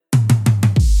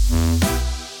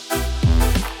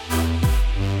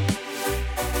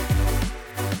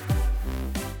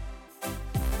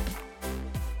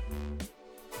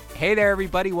Hey there,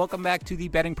 everybody. Welcome back to the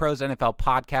Betting Pros NFL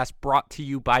podcast brought to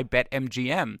you by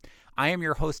BetMGM. I am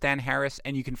your host, Dan Harris,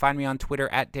 and you can find me on Twitter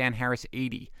at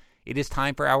DanHarris80. It is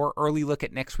time for our early look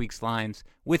at next week's lines.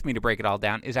 With me to break it all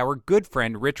down is our good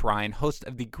friend, Rich Ryan, host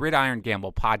of the Gridiron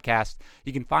Gamble podcast.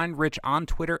 You can find Rich on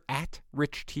Twitter at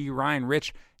RichTRyan.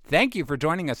 Rich, thank you for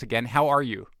joining us again. How are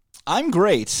you? I'm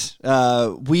great.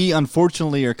 We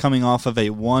unfortunately are coming off of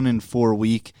a 1-4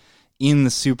 week in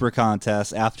the Super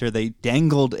Contest after they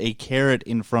dangled a carrot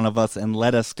in front of us and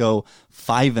let us go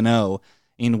 5-0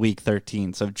 in Week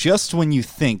 13. So just when you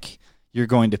think you're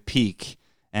going to peak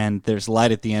and there's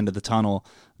light at the end of the tunnel,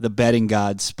 the betting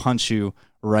gods punch you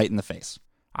right in the face.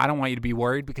 I don't want you to be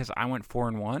worried because I went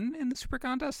 4-1 in the Super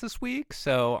Contest this week,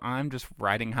 so I'm just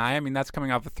riding high. I mean, that's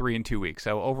coming off of 3-2 weeks,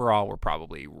 so overall we're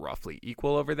probably roughly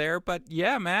equal over there. But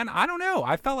yeah, man, I don't know.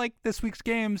 I felt like this week's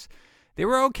games, they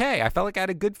were okay. I felt like I had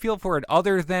a good feel for it,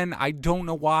 other than I don't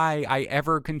know why I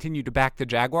ever continue to back the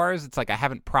Jaguars. It's like I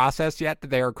haven't processed yet that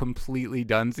they are completely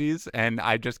dunsies, and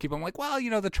I just keep on like, well,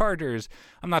 the Chargers,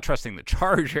 I'm not trusting the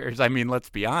Chargers. I mean, let's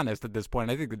be honest at this point.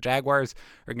 I think the Jaguars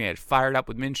are going to get fired up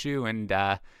with Minshew, and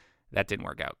that didn't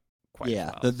work out quite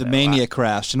well. Yeah, the mania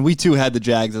crashed, and we too had the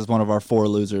Jags as one of our 4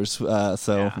 losers,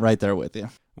 right there with you.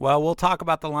 Well, we'll talk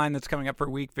about the line that's coming up for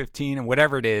Week 15, and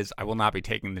whatever it is, I will not be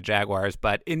taking the Jaguars.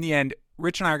 But in the end,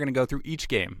 Rich and I are going to go through each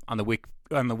game on the Week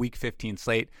 15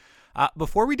 slate.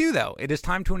 Before we do, though, it is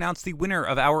time to announce the winner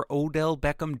of our Odell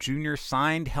Beckham Jr.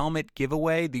 signed helmet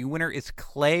giveaway. The winner is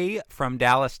Clay from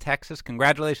Dallas, Texas.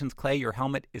 Congratulations, Clay. Your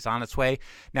helmet is on its way.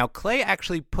 Now, Clay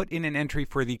actually put in an entry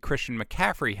for the Christian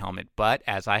McCaffrey helmet, but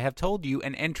as I have told you,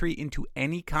 an entry into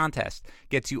any contest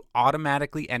gets you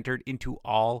automatically entered into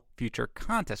all future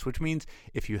contests, which means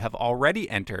if you have already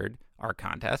entered our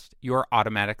contest, you are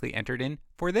automatically entered in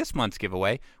for this month's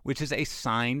giveaway, which is a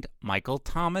signed Michael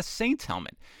Thomas Saints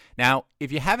helmet. Now,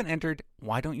 if you haven't entered,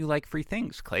 why don't you like free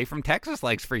things? Clay from Texas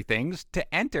likes free things.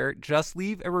 To enter, just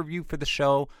leave a review for the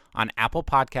show on Apple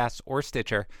Podcasts or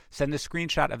Stitcher. Send a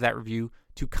screenshot of that review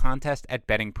to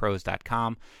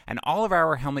contest@bettingpros.com. And all of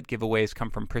our helmet giveaways come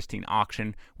from Pristine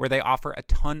Auction, where they offer a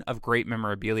ton of great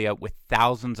memorabilia with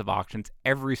thousands of auctions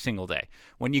every single day.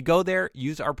 When you go there,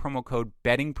 use our promo code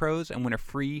BettingPros and win a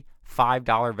free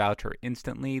 $5 voucher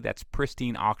instantly. That's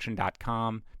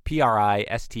pristineauction.com,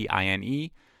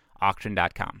 PRISTINE,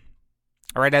 auction.com.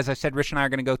 All right, as I said, Rich and I are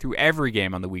going to go through every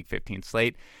game on the Week 15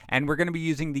 slate, and we're going to be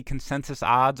using the consensus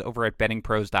odds over at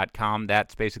bettingpros.com.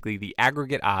 That's basically the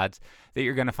aggregate odds that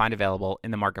you're going to find available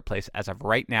in the marketplace as of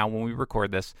right now when we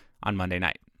record this on Monday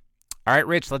night. All right,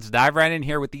 Rich, let's dive right in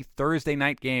here with the Thursday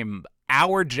night game.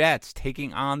 Our Jets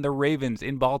taking on the Ravens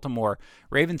in Baltimore.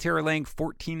 Ravens here are laying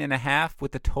 14.5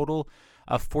 with a total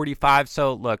of 45.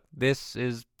 So, look, this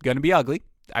is going to be ugly.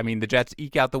 I mean, the Jets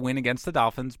eke out the win against the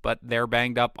Dolphins, but they're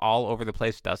banged up all over the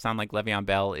place. It does sound like Le'Veon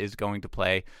Bell is going to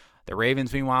play. The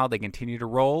Ravens, meanwhile, they continue to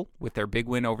roll with their big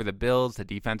win over the Bills. The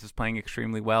defense is playing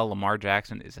extremely well. Lamar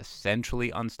Jackson is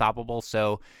essentially unstoppable.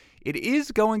 So it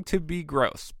is going to be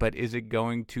gross, but is it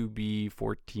going to be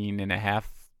 14.5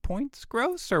 points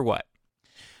gross or what?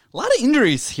 A lot of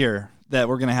injuries here that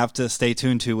we're going to have to stay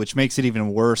tuned to, which makes it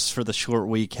even worse for the short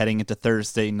week heading into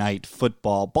Thursday night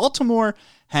football. Baltimore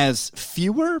has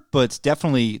fewer, but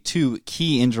definitely 2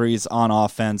 key injuries on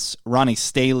offense. Ronnie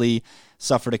Staley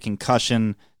suffered a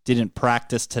concussion, didn't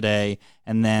practice today.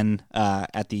 And then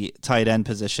at the tight end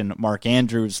position, Mark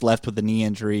Andrews left with a knee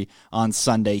injury on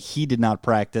Sunday. He did not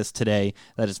practice today.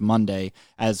 That is Monday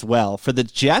as well. For the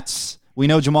Jets, we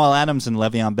know Jamal Adams and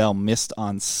Le'Veon Bell missed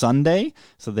on Sunday,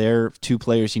 so they're 2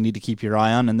 players you need to keep your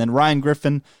eye on. And then Ryan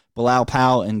Griffin, Bilal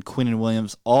Powell, and Quinnen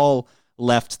Williams all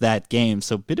left that game.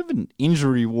 So a bit of an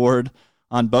injury ward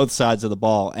on both sides of the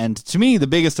ball. And to me, the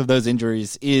biggest of those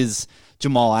injuries is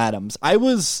Jamal Adams. I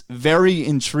was very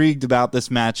intrigued about this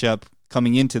matchup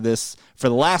coming into this for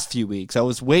the last few weeks. I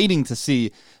was waiting to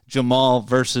see Jamal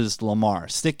versus Lamar.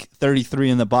 Stick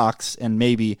 33 in the box, and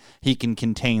maybe he can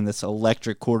contain this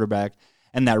electric quarterback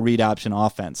and that read option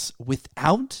offense.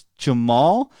 Without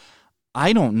Jamal,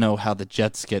 I don't know how the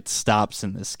Jets get stops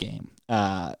in this game.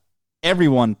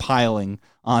 Everyone piling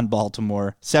on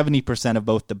Baltimore, 70% of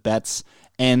both the bets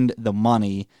and the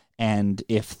money. And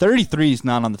if 33 is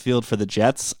not on the field for the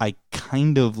Jets, I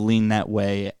kind of lean that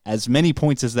way. As many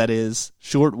points as that is,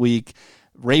 short week,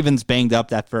 Ravens banged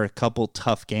up after a couple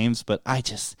tough games, but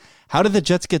how do the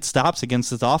Jets get stops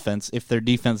against this offense if their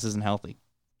defense isn't healthy?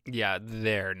 Yeah,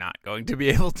 they're not going to be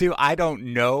able to. I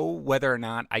don't know whether or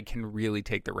not I can really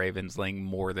take the Ravens laying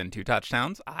more than 2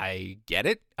 touchdowns. I get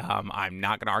it. I'm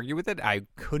not going to argue with it. I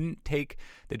couldn't take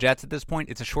the Jets at this point.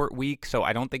 It's a short week, so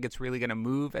I don't think it's really going to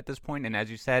move at this point. And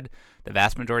as you said, the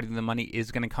vast majority of the money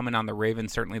is going to come in on the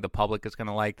Ravens. Certainly the public is going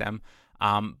to like them.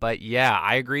 But yeah,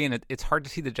 I agree. And it's hard to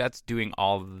see the Jets doing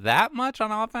all that much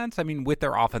on offense. I mean, with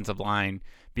their offensive line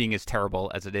being as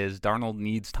terrible as it is, Darnold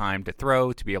needs time to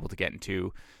throw to be able to get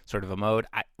into sort of a mode.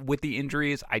 With the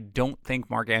injuries, I don't think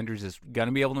Mark Andrews is going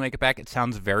to be able to make it back. It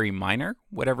sounds very minor,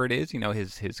 whatever it is,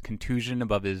 his contusion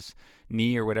above his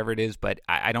knee or whatever it is, but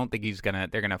I don't think they're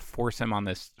going to force him on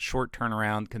this short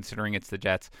turnaround considering it's the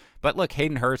Jets. But look,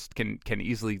 Hayden Hurst can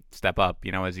easily step up,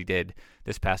 as he did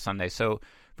this past Sunday. So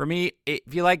for me,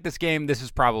 if you like this game, this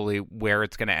is probably where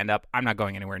it's going to end up. I'm not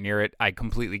going anywhere near it. I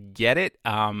completely get it,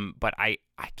 but I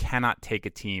cannot take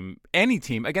any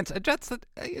team against a Jets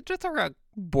are a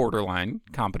borderline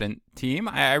competent team.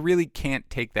 I really can't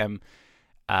take them,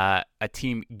 a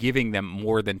team giving them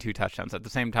more than 2 touchdowns. At the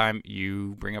same time,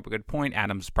 you bring up a good point.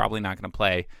 Adams probably not going to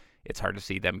play. It's hard to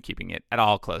see them keeping it at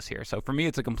all close here. So for me,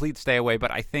 it's a complete stay away,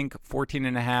 but I think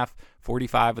 14.5,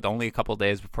 45 with only a couple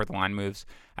days before the line moves,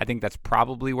 I think that's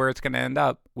probably where it's going to end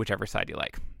up, whichever side you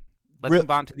like. Let's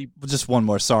move on to just one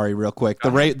more. Sorry, real quick.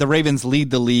 The Ravens lead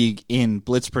the league in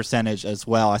blitz percentage as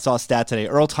well. I saw a stat today.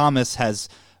 Earl Thomas has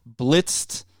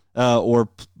blitzed or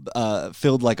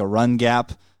filled like a run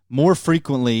gap more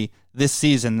frequently this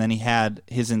season than he had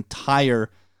his entire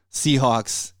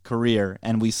Seahawks career.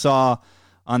 And we saw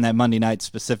on that Monday night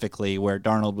specifically where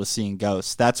Darnold was seeing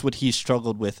ghosts. That's what he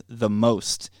struggled with the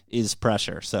most is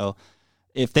pressure. So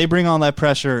if they bring on that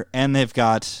pressure and they've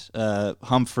got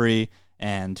Humphrey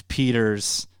and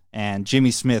Peters and Jimmy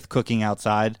Smith cooking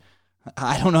outside,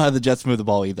 I don't know how the Jets move the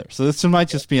ball either. So this might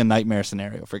just be a nightmare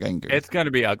scenario for Gingrich. It's going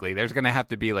to be ugly. There's going to have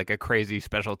to be like a crazy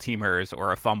special teamers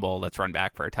or a fumble that's run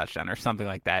back for a touchdown or something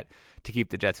like that to keep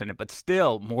the Jets in it. But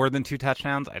still, more than 2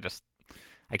 touchdowns,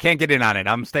 I can't get in on it.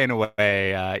 I'm staying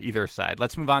away either side.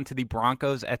 Let's move on to the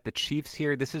Broncos at the Chiefs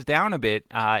here. This is down a bit.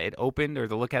 It opened, or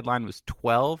the look-ahead line was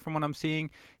 12 from what I'm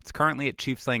seeing. It's currently at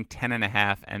Chiefs laying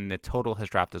 10.5, and the total has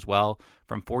dropped as well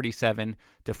from 47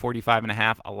 to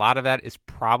 45.5. A lot of that is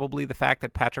probably the fact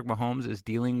that Patrick Mahomes is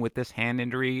dealing with this hand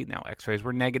injury. Now, x-rays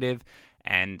were negative,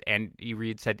 and Andy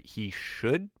Reid said he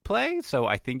should play, so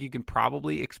I think you can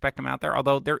probably expect him out there,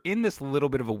 although they're in this little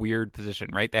bit of a weird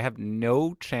position, right? They have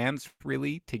no chance,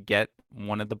 really, to get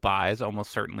one of the buys,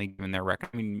 almost certainly given their record.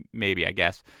 I mean, maybe, I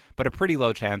guess, but a pretty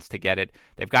low chance to get it.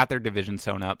 They've got their division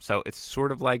sewn up, so it's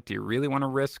sort of like, do you really want to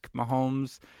risk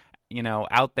Mahomes,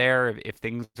 out there? If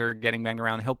things are getting banged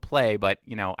around, he'll play, but,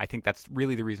 I think that's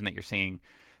really the reason that you're seeing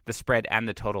the spread and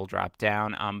the total drop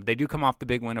down. They do come off the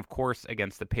big win, of course,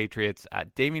 against the Patriots.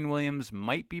 Damian Williams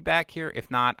might be back here.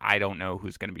 If not, I don't know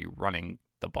who's going to be running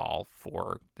the ball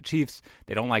for the Chiefs.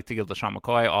 They don't like to give LaShawn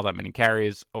McCoy all that many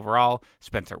carries overall.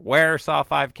 Spencer Ware saw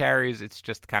 5 carries. It's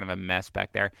just kind of a mess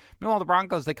back there. Meanwhile, the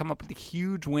Broncos, they come up with a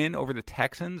huge win over the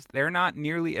Texans. They're not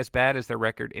nearly as bad as their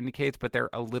record indicates, but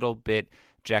they're a little bit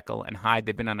Jekyll and Hyde.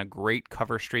 They've been on a great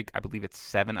cover streak. I believe it's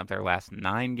 7 of their last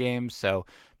 9 games. So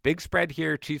big spread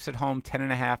here. Chiefs at home,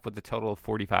 10.5 with a total of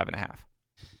 45.5.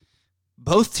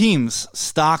 Both teams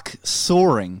stock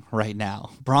soaring right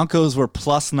now. Broncos were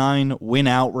 +9, win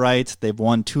outright. They've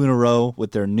won 2 in a row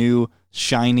with their new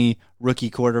shiny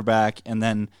rookie quarterback. And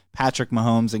then Patrick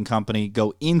Mahomes and company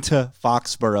go into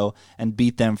Foxborough and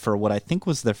beat them for what I think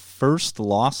was their first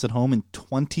loss at home in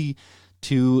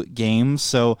 22 games.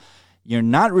 So you're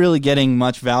not really getting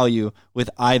much value with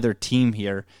either team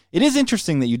here. It is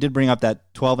interesting that you did bring up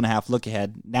that 12.5 look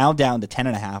ahead, now down to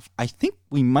 10.5. I think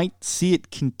we might see it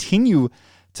continue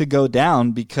to go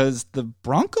down because the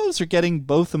Broncos are getting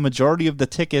both the majority of the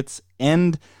tickets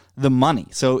and the money.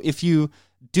 So if you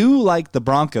do like the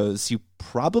Broncos, you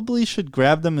probably should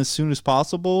grab them as soon as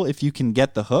possible if you can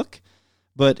get the hook.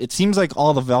 But it seems like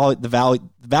all the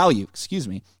value,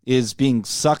 is being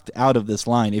sucked out of this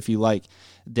line if you like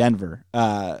Denver.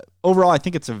 Overall, I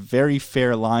think it's a very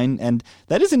fair line, and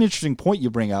that is an interesting point you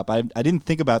bring up. I didn't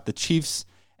think about the Chiefs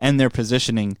and their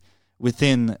positioning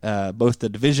within both the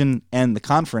division and the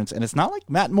conference, and it's not like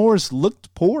Matt Moore's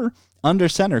looked poor under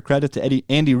center. Credit to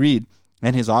Andy Reid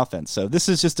and his offense. So this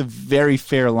is just a very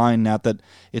fair line now that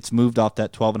it's moved off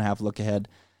that 12.5 look ahead.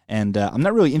 And I'm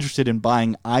not really interested in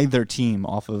buying either team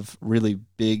off of really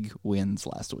big wins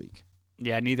last week.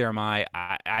 Yeah, neither am I.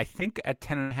 I think at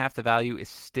 10.5 the value is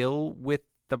still with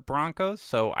the Broncos.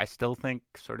 So I still think,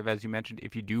 sort of as you mentioned,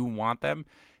 if you do want them,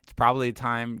 it's probably a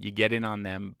time you get in on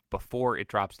them before it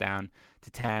drops down to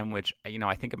 10, which,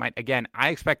 I think it might. Again, I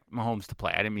expect Mahomes to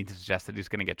play. I didn't mean to suggest that he's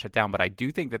going to get shut down, but I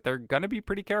do think that they're going to be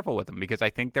pretty careful with him because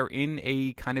I think they're in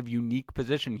a kind of unique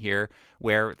position here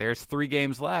where there's 3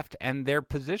 games left and their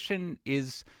position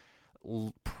is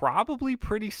probably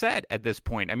pretty set at this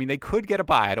point. I mean, they could get a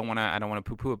bye. I don't want to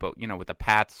poo-poo it, but with the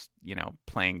Pats,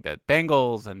 playing the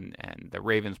Bengals and the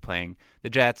Ravens playing the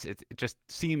Jets, it just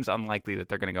seems unlikely that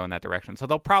they're going to go in that direction. So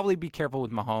they'll probably be careful with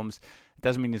Mahomes. It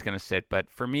doesn't mean he's going to sit, but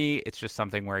for me, it's just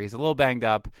something where he's a little banged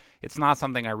up. It's not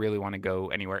something I really want to go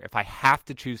anywhere. If I have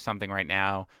to choose something right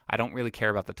now, I don't really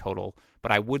care about the total,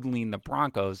 but I would lean the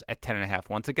Broncos at 10.5.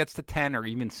 Once it gets to 10 or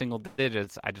even single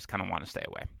digits, I just kind of want to stay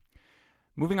away.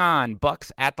 Moving on, Bucks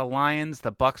at the Lions.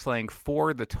 The Bucks laying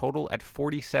 4, the total at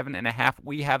 47.5.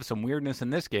 We have some weirdness in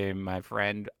this game, my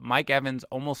friend. Mike Evans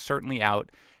almost certainly out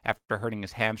after hurting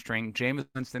his hamstring. Jameis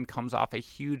Winston comes off a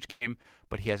huge game,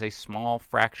 but he has a small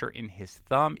fracture in his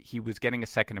thumb. He was getting a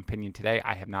second opinion today.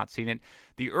 I have not seen it.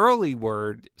 The early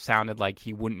word sounded like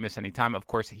he wouldn't miss any time. Of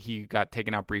course, he got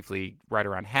taken out briefly right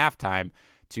around halftime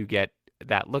to get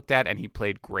that looked at, and he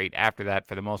played great after that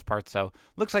for the most part. So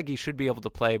looks like he should be able to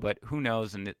play, but who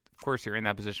knows? And of course, you're in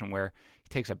that position where he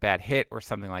takes a bad hit or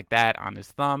something like that on his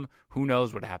thumb. Who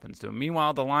knows what happens to him?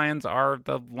 Meanwhile, the Lions are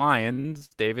the Lions.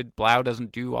 David Blau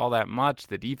doesn't do all that much.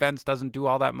 The defense doesn't do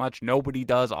all that much. Nobody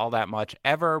does all that much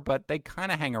ever, but they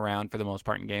kind of hang around for the most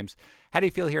part in games. How do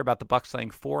you feel here about the Bucks laying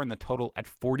 4 and the total at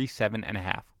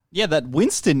 47.5? Yeah, that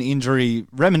Winston injury,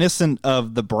 reminiscent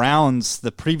of the Browns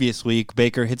the previous week.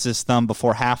 Baker hits his thumb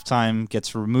before halftime,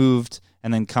 gets removed,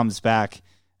 and then comes back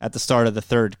at the start of the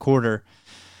third quarter.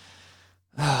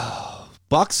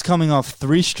 Bucks coming off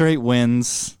 3 straight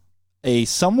wins. A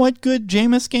somewhat good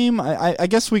Jameis game. I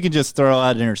guess we could just throw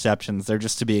out interceptions. They're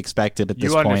just to be expected at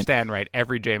this point. You understand, right?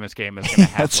 Every Jameis game is going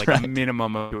to have right. a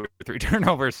minimum of 2 or 3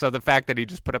 turnovers. So the fact that he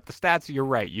just put up the stats, you're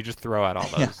right. You just throw out all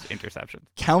those interceptions.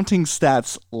 Counting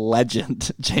stats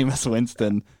legend, Jameis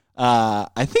Winston.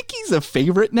 I think he's a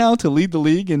favorite now to lead the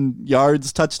league in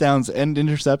yards, touchdowns, and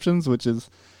interceptions, which is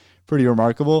pretty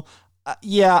remarkable.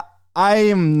 I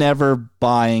am never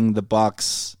buying the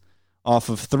Bucks off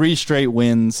of 3 straight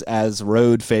wins as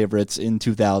road favorites in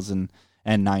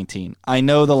 2019. I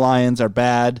know the Lions are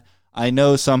bad. I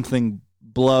know something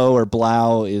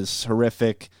Blau is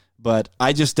horrific, but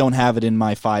I just don't have it in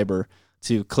my fiber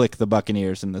to click the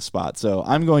Buccaneers in this spot. So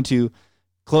I'm going to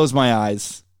close my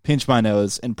eyes, pinch my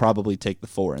nose, and probably take the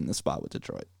 4 in this spot with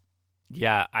Detroit.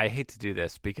 Yeah, I hate to do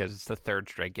this because it's the 3rd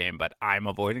straight game, but I'm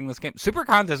avoiding this game. Super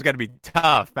Contest is going to be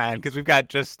tough, man, because we've got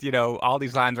just, all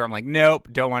these lines where I'm like, nope,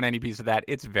 don't want any piece of that.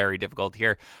 It's very difficult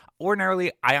here.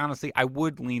 Ordinarily, I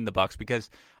would lean the Bucks because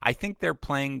I think they're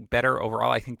playing better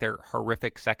overall. I think their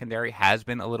horrific secondary has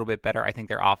been a little bit better. I think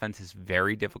their offense is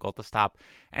very difficult to stop,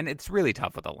 and it's really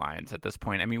tough with the Lions at this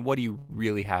point. I mean, what do you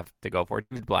really have to go for?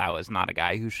 David Blau is not a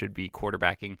guy who should be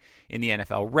quarterbacking in the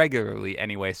NFL regularly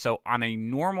anyway. So on a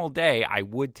normal day, I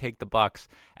would take the Bucks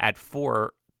at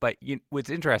 4. But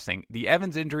what's interesting, the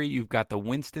Evans injury, you've got the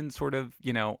Winston sort of,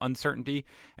 uncertainty,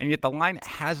 and yet the line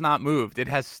has not moved. It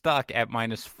has stuck at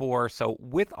 -4. So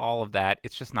with all of that,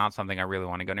 it's just not something I really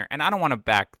want to go near. And I don't want to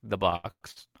back the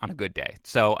Bucks on a good day.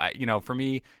 So, for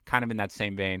me, kind of in that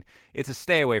same vein, it's a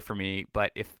stay away for me.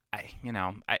 But if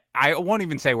I won't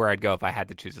even say where I'd go if I had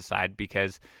to choose a side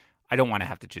because I don't want to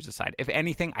have to choose a side. If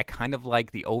anything, I kind of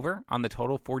like the over on the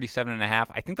total,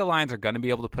 47.5. I think the Lions are going to be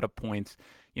able to put up points.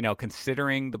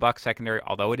 Considering the Bucs secondary,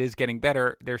 although it is getting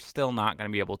better, they're still not going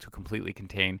to be able to completely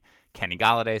contain Kenny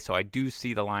Golladay. So I do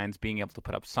see the Lions being able to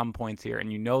put up some points here. And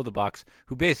the Bucs,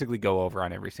 who basically go over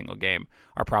on every single game,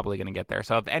 are probably going to get there.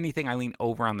 So if anything, I lean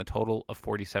over on the total of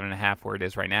 47.5 where it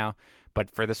is right now. But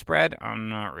for the spread, I'm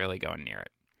not really going near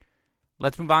it.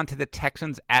 Let's move on to the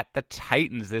Texans at the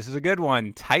Titans. This is a good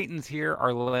one. Titans here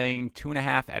are laying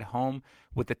 2.5 at home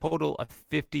with a total of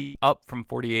 50, up from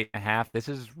 48.5. This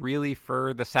is really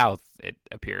for the South, it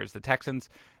appears. The Texans,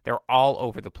 they're all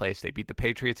over the place. They beat the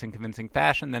Patriots in convincing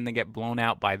fashion. Then they get blown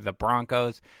out by the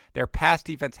Broncos. Their pass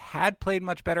defense had played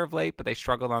much better of late, but they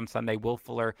struggled on Sunday. Will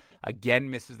Fuller again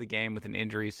misses the game with an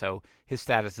injury, so his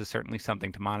status is certainly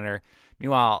something to monitor.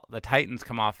 Meanwhile, the Titans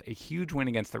come off a huge win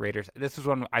against the Raiders. This is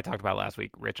one I talked about last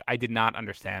week, Rich. I did not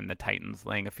understand the Titans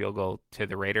laying a field goal to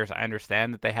the Raiders. I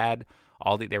understand that they had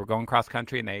they were going cross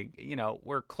country and they,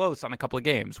 were close on a couple of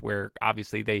games where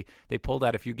obviously they pulled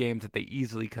out a few games that they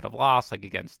easily could have lost, like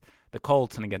against the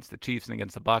Colts and against the Chiefs and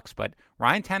against the Bucs. But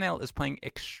Ryan Tannehill is playing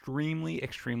extremely,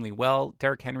 extremely well.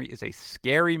 Derrick Henry is a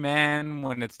scary man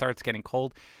when it starts getting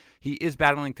cold. He is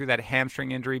battling through that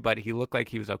hamstring injury, but he looked like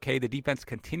he was okay. The defense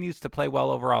continues to play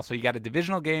well overall. So you got a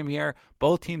divisional game here.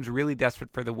 Both teams really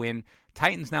desperate for the win.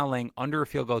 Titans now laying under a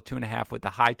field goal, 2.5 with the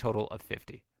high total of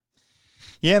 50.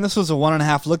 Yeah, and this was a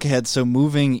 1.5 look ahead. So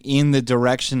moving in the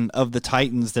direction of the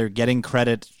Titans, they're getting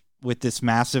credit with this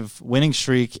massive winning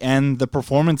streak and the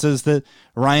performances that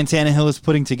Ryan Tannehill is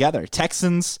putting together.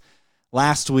 Texans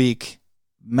last week,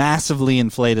 massively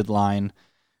inflated line.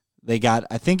 They got,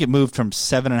 I think it moved from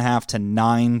 7.5 to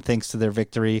 9 thanks to their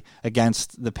victory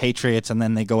against the Patriots, and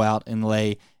then they go out and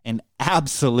lay an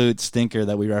absolute stinker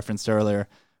that we referenced earlier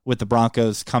with the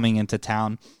Broncos coming into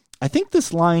town. I think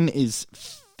this line is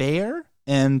fair,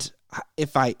 and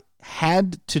if I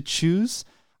had to choose,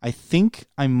 I think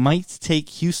I might take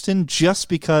Houston just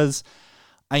because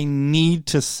I need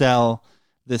to sell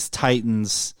this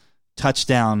Titans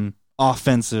touchdown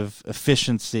offensive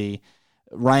efficiency,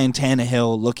 Ryan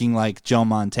Tannehill looking like Joe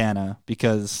Montana,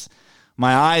 because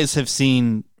my eyes have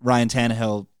seen Ryan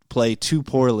Tannehill play too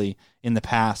poorly in the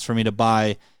past for me to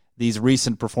buy these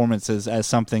recent performances as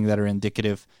something that are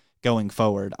indicative going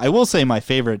forward. I will say my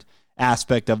favorite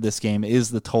aspect of this game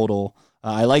is the total.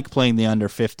 I like playing the under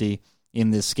 50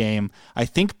 in this game. I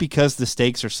think because the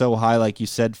stakes are so high, like you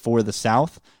said, for the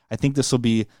South, I think this will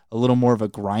be a little more of a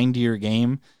grindier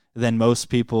game than most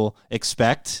people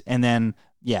expect. And then,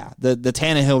 yeah, the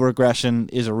Tannehill regression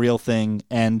is a real thing,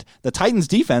 and the Titans'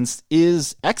 defense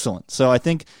is excellent. So I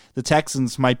think the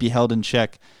Texans might be held in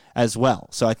check as well.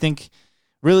 So I think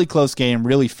really close game,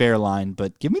 really fair line,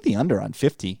 but give me the under on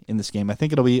 50 in this game. I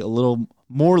think it'll be a little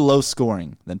more low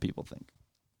scoring than people think.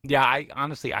 Yeah, I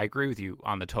agree with you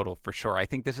on the total for sure. I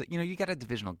think this is, you got a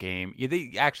divisional game.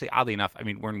 Actually, oddly enough, I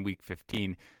mean, we're in week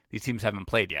 15. These teams haven't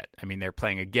played yet. I mean, they're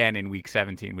playing again in week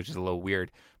 17, which is a little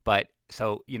weird. But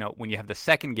so, when you have the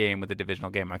second game with the divisional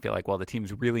game, I feel like, well, the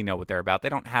teams really know what they're about. They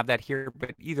don't have that here,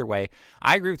 but either way,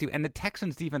 I agree with you. And the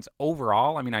Texans defense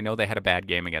overall, I mean, I know they had a bad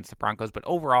game against the Broncos, but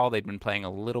overall, they've been playing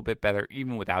a little bit better,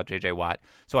 even without J.J. Watt.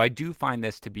 So I do find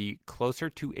this to be closer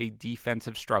to a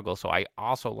defensive struggle. So I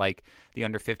also like the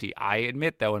under 50. I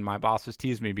admit, though, and my bosses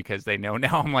tease me because they know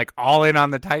now I'm like all in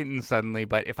on the Titans suddenly.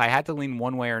 But if I had to lean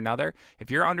one way or another,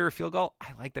 if you're under a field goal,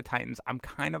 I like the Titans. I'm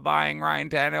kind of buying Ryan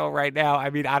Tannehill right now. I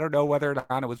mean, I don't know whether or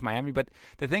not it was Miami, but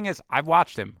the thing is, I've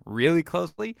watched him really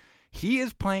closely. He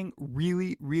is playing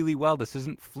really, really well. This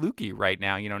isn't fluky right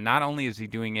now. Not only is he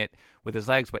doing it with his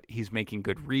legs, but he's making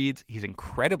good reads. He's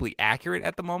incredibly accurate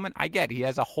at the moment. I get he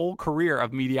has a whole career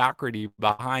of mediocrity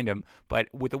behind him, but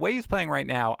with the way he's playing right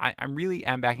now, I'm really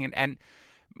am backing it. And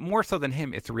more so than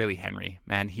him, it's really Henry.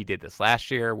 Man, he did this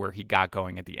last year where he got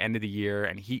going at the end of the year,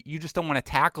 and you just don't want to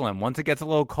tackle him once it gets a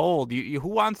little cold. Who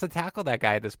wants to tackle that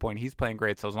guy at this point? He's playing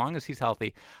great, so as long as he's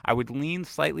healthy, I would lean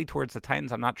slightly towards the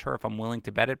Titans. I'm not sure if I'm willing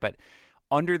to bet it, but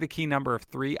under the key number of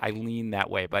 3, I lean that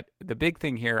way. But the big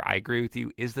thing here, I agree with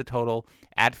you, is the total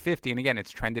at 50. And again,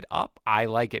 it's trended up. I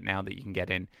like it now that you can get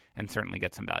in and certainly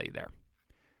get some value there.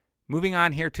 Moving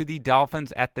on here to the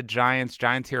Dolphins at the Giants.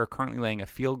 Giants here are currently laying a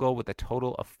field goal with a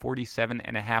total of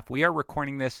 47.5. We are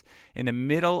recording this in the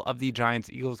middle of the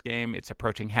Giants-Eagles game. It's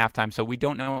approaching halftime, so we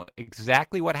don't know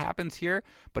exactly what happens here,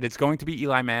 but it's going to be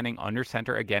Eli Manning under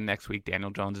center again next week.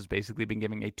 Daniel Jones has basically been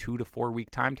giving a 2 to 4 week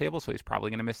timetable, so he's probably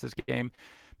going to miss this game.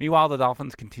 Meanwhile, the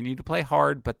Dolphins continue to play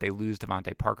hard, but they lose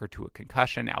Devontae Parker to a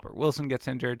concussion. Albert Wilson gets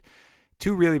injured.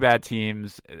 2 really bad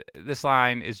teams. This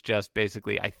line is just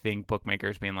basically, I think,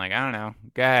 bookmakers being like, I don't know,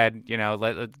 go ahead,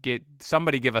 let's get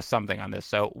somebody give us something on this.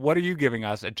 So what are you giving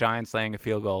us at Giants laying a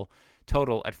field goal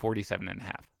total at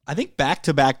 47.5? I think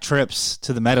back-to-back trips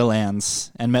to the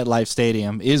Meadowlands and MetLife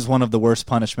Stadium is one of the worst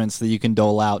punishments that you can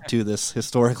dole out to this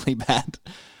historically bad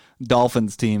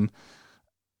Dolphins team.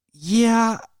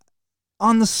 Yeah,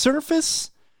 on the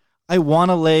surface, I want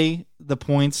to lay the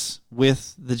points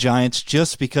with the Giants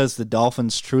just because the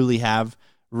Dolphins truly have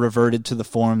reverted to the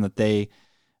form that they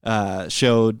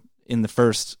showed in the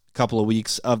first couple of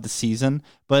weeks of the season.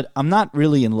 But I'm not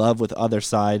really in love with other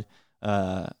side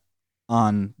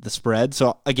on the spread.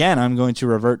 So again, I'm going to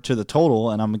revert to the total,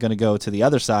 and I'm going to go to the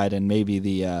other side and maybe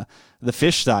the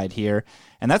fish side here,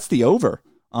 and that's the over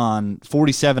on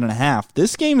 47.5.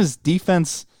 This game is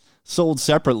defense sold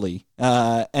separately,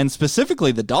 and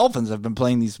specifically the Dolphins have been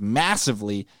playing these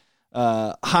massively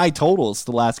high totals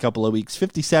the last couple of weeks,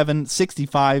 57,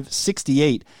 65,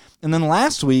 68. And then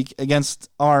last week against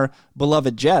our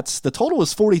beloved Jets, the total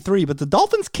was 43, but the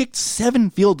Dolphins kicked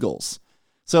 7 field goals.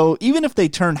 So even if they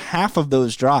turn half of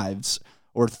those drives,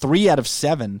 or 3 out of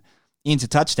 7, into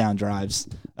touchdown drives,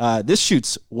 this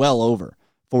shoots well over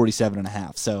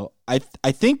 47.5. So I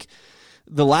think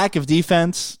the lack of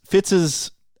defense,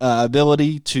 Fitz's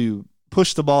ability to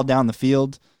push the ball down the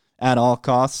field at all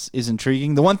costs is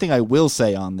intriguing. The one thing I will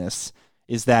say on this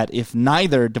is that if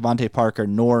neither Devontae Parker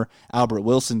nor Albert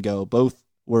Wilson go, both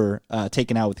were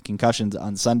taken out with concussions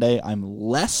on Sunday, I'm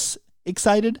less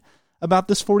excited about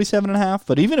this 47.5.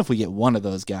 But even if we get one of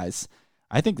those guys,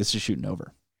 I think this is shooting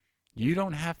over. You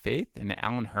don't have faith in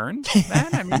Alan Hearn, man?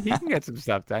 I mean, he can get some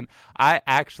stuff done. I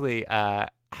actually,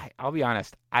 I'll be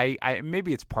honest. I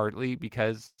maybe it's partly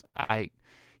because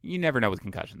you never know with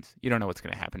concussions. You don't know what's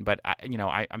going to happen. But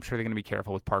I'm sure they're going to be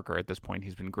careful with Parker at this point.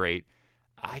 He's been great.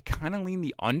 I kind of lean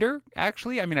the under,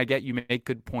 actually. I mean, I get you make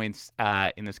good points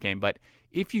in this game, but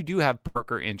if you do have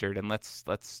Parker injured, and let's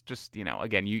just,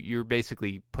 again, you're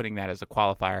basically putting that as a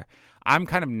qualifier. I'm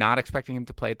kind of not expecting him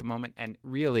to play at the moment. And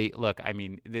really, look, I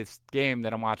mean, this game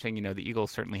that I'm watching, the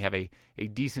Eagles certainly have a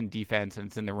decent defense and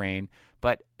it's in the rain.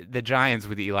 But the Giants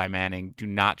with Eli Manning do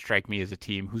not strike me as a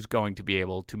team who's going to be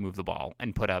able to move the ball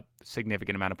and put up a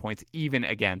significant amount of points, even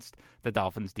against the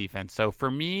Dolphins defense. So for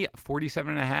me,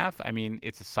 47.5, I mean,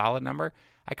 it's a solid number.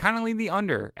 I kind of lean the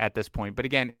under at this point. But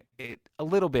again, it a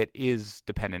little bit is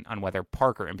dependent on whether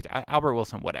Parker, Albert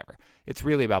Wilson, whatever. It's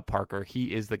really about Parker.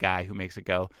 He is the guy who makes it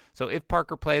go. So if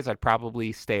Parker plays, I'd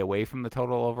probably stay away from the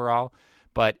total overall.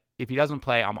 But if he doesn't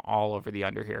play, I'm all over the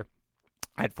under here.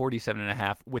 At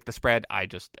 47.5 with the spread, I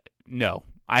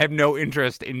have no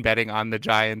interest in betting on the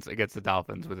Giants against the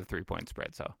Dolphins with a 3-point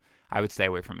spread. So I would stay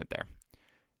away from it there.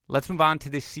 Let's move on to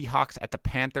the Seahawks at the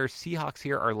Panthers. Seahawks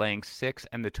here are laying 6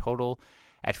 and the total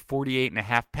at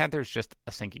 48.5. Panthers just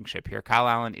a sinking ship here. Kyle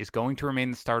Allen is going to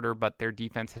remain the starter, but their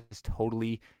defense has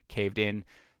totally caved in.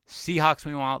 Seahawks,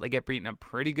 meanwhile, they get beaten up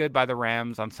pretty good by the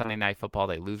Rams on Sunday Night Football.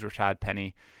 They lose Rashad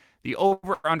Penny. The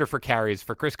over-under for carries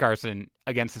for Chris Carson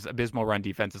against this abysmal run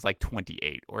defense is like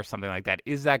 28 or something like that.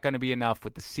 Is that going to be enough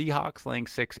with the Seahawks laying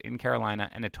 6 in Carolina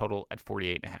and a total at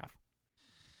 48.5?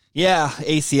 Yeah,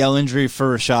 ACL injury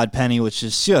for Rashad Penny, which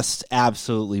is just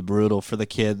absolutely brutal for the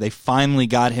kid. They finally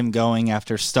got him going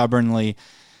after stubbornly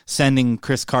sending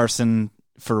Chris Carson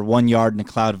for 1 yard in a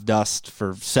cloud of dust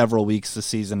for several weeks this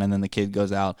season, and then the kid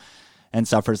goes out and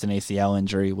suffers an ACL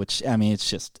injury, which, I mean, it's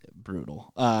just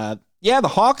brutal. Yeah, the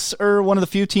Hawks are one of the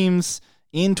few teams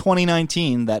in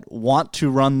 2019 that want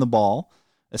to run the ball,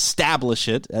 establish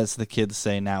it, as the kids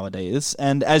say nowadays.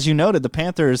 And as you noted, the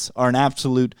Panthers are an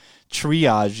absolute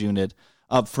triage unit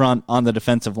up front on the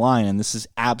defensive line, and this is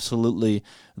absolutely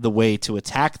the way to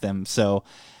attack them. So,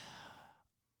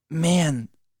 man,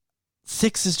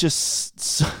 6 is just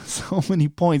so many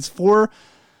points. 4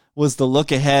 was the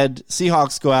look ahead.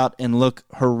 Seahawks go out and look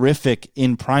horrific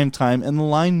in primetime, and the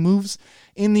line moves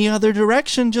in the other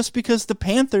direction just because the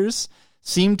Panthers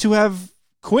seem to have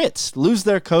quit, lose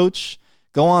their coach,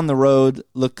 go on the road,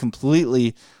 look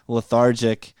completely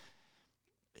lethargic.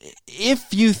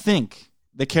 If you think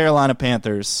the Carolina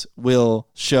Panthers will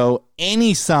show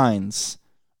any signs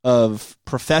of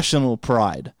professional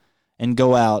pride and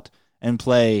go out and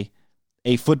play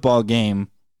a football game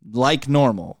like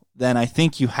normal, then I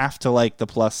think you have to like the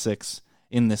 +6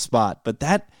 in this spot. But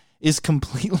that is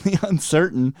completely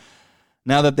uncertain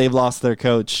now that they've lost their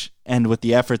coach and with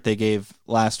the effort they gave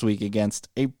last week against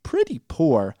a pretty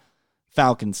poor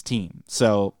Falcons team.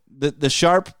 So the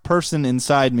sharp person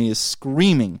inside me is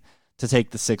screaming to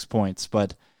take the 6 points,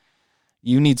 but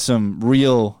you need some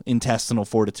real intestinal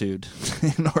fortitude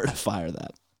in order to fire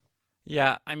that.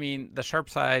 Yeah, I mean, the sharp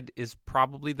side is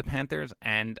probably the Panthers,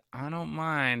 and I don't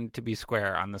mind to be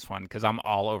square on this one because I'm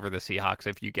all over the Seahawks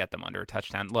if you get them under a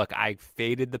touchdown. Look, I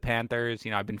faded the Panthers.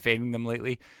 I've been fading them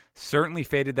lately. Certainly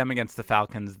faded them against the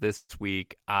Falcons this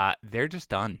week. They're just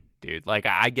done, dude. Like,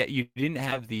 I get you didn't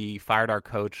have the fired our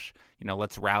coach,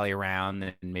 let's rally around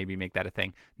and maybe make that a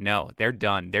thing. No, they're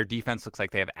done. Their defense looks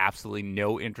like they have absolutely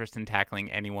no interest in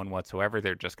tackling anyone whatsoever.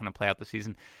 They're just going to play out the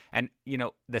season. And,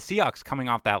 the Seahawks coming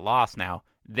off that loss now,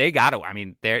 they got to, I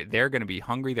mean, they're going to be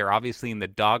hungry. They're obviously in the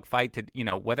dogfight to,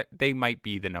 whether they might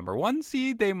be the number 1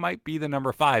 seed, they might be the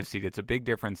number 5 seed. It's a big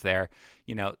difference there.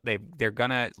 They're going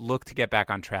to look to get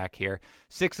back on track here.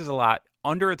 6 is a lot.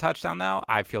 Under a touchdown now,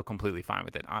 I feel completely fine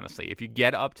with it, honestly. If you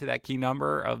get up to that key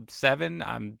number of 7,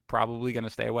 I'm probably going to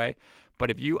stay away.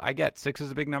 But I get 6 is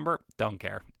a big number, don't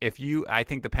care. I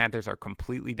think the Panthers are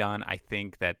completely done. I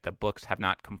think that the books have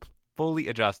not fully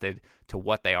adjusted to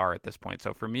what they are at this point.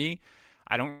 So for me,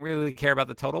 I don't really care about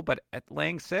the total, but at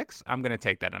laying 6, I'm going to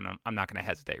take that, and I'm not going to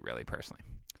hesitate, really, personally.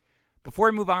 Before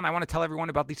I move on, I want to tell everyone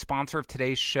about the sponsor of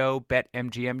today's show,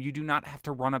 BetMGM. You do not have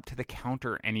to run up to the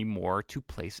counter anymore to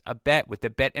place a bet. With the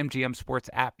BetMGM Sports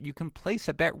app, you can place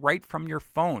a bet right from your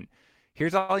phone.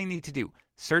 Here's all you need to do.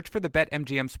 Search for the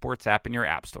BetMGM Sports app in your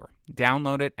app store.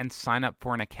 Download it and sign up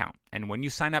for an account. And when you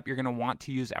sign up, you're going to want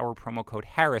to use our promo code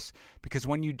Harris, because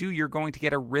when you do, you're going to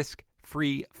get a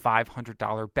risk-free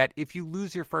 $500 bet. If you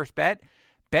lose your first bet,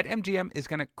 BetMGM is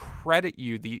going to credit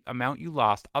you the amount you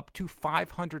lost up to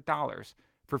 $500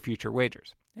 for future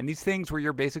wagers. And these things where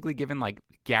you're basically given like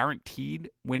guaranteed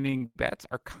winning bets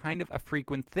are kind of a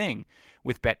frequent thing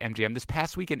with BetMGM. This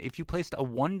past weekend, if you placed a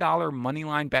 $1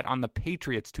 moneyline bet on the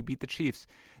Patriots to beat the Chiefs,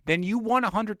 then you won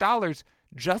 $100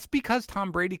 just because Tom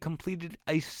Brady completed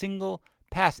a single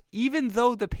pass, even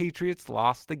though the Patriots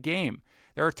lost the game.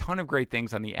 There are a ton of great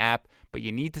things on the app, but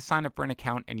you need to sign up for an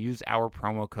account and use our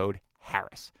promo code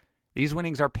Harris. These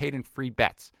winnings are paid in free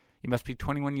bets. You must be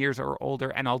 21 years or older,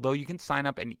 and although you can sign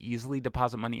up and easily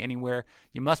deposit money anywhere,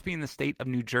 you must be in the state of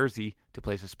New Jersey to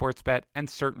place a sports bet, and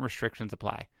certain restrictions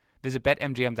apply. Visit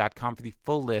BetMGM.com for the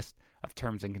full list of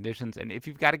terms and conditions, and if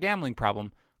you've got a gambling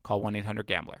problem, call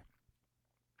 1-800-GAMBLER.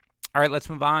 All right, let's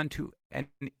move on to an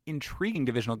intriguing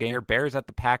divisional game here. Bears at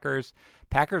the Packers.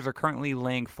 Packers are currently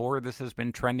laying 4. This has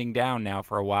been trending down now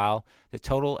for a while. The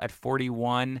total at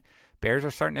 41. Bears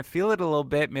are starting to feel it a little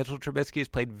bit. Mitchell Trubisky has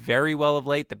played very well of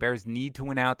late. The Bears need to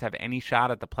win out to have any shot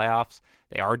at the playoffs.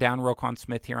 They are down Roquan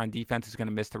Smith here on defense. He's going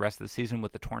to miss the rest of the season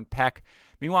with the torn pec.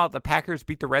 Meanwhile, the Packers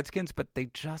beat the Redskins, but they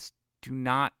just do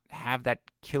not have that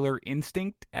killer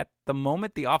instinct at the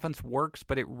moment. The offense works,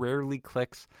 but it rarely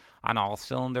clicks on all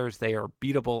cylinders. They are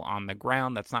beatable on the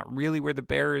ground. That's not really where the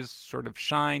Bears sort of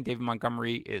shine. David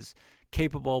Montgomery is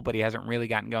capable, but he hasn't really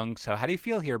gotten going. So how do you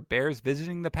feel here? Bears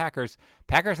visiting the Packers.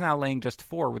 Packers now laying just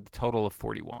 4 with a total of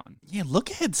 41. Yeah, look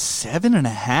ahead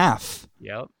 7.5.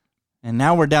 Yep. And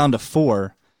now we're down to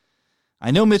 4. I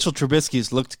know Mitchell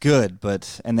Trubisky's looked good,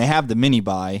 and they have the mini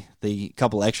bye, the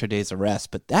couple extra days of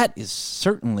rest, but that is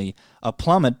certainly a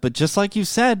plummet. But just like you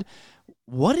said,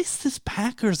 what is this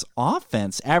Packers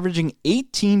offense averaging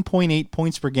 18.8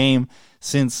 points per game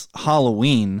since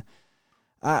Halloween?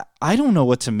 I don't know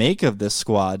what to make of this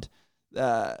squad.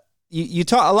 You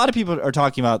talk. A lot of people are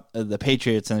talking about the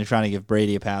Patriots and they're trying to give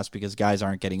Brady a pass because guys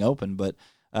aren't getting open. But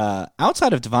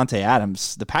outside of Devontae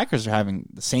Adams, the Packers are having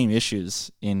the same issues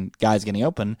in guys getting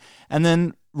open. And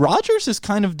then Rodgers is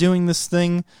kind of doing this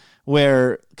thing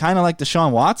where, kind of like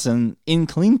Deshaun Watson, in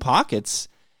clean pockets,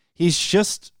 he's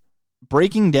just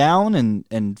breaking down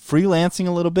and freelancing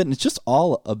a little bit, and it's just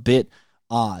all a bit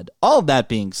odd. All of that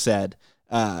being said,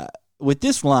 with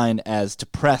this line as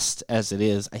depressed as it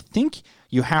is, I think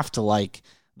you have to like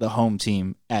the home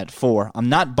team at 4. I'm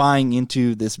not buying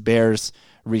into this Bears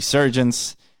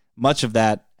resurgence. Much of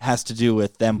that has to do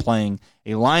with them playing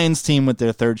a Lions team with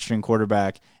their third-string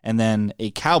quarterback and then a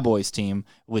Cowboys team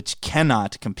which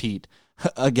cannot compete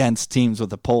against teams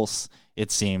with a pulse,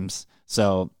 it seems.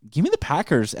 So give me the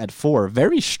Packers at 4.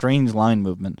 Very strange line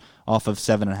movement off of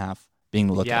 7.5 being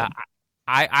the look at.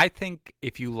 I think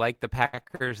if you like the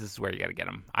Packers, this is where you got to get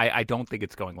them. I don't think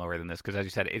it's going lower than this because, as you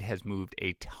said, it has moved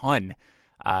a ton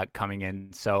coming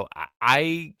in. So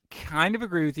I kind of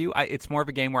agree with you. It's more of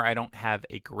a game where I don't have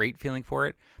a great feeling for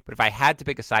it. But if I had to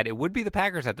pick a side, it would be the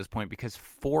Packers at this point because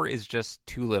 4 is just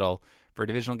too little for a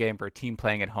divisional game, for a team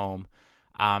playing at home.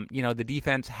 The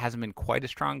defense hasn't been quite as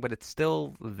strong, but it's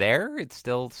still there. It's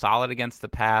still solid against the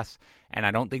pass. And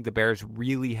I don't think the Bears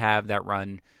really have that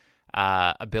run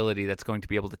ability that's going to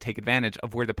be able to take advantage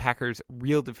of where the Packers'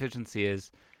 real deficiency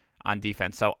is on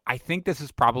defense. So I think this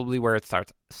is probably where it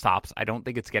stops. I don't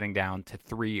think it's getting down to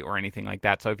 3 or anything like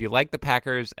that. So if you like the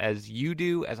Packers as you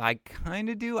do, as I kind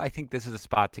of do, I think this is a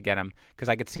spot to get them because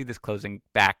I could see this closing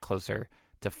back closer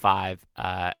to 5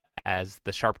 as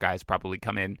the sharp guys probably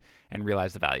come in and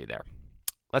realize the value there.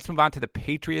 Let's move on to the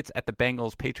Patriots at the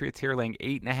Bengals. Patriots here laying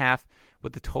 8.5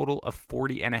 with a total of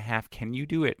 40.5. Can you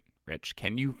do it, Rich?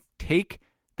 Can you take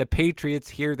the Patriots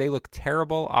here? They look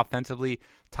terrible offensively.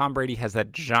 Tom Brady has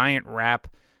that giant wrap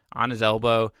on his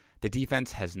elbow. The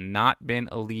defense has not been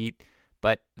elite.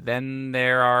 But then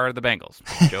there are the Bengals.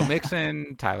 Joe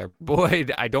Mixon, Tyler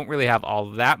Boyd. I don't really have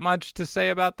all that much to say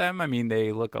about them. I mean,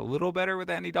 they look a little better with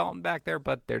Andy Dalton back there,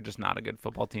 but they're just not a good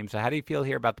football team. So how do you feel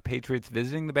here about the Patriots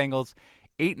visiting the Bengals?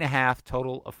 8.5,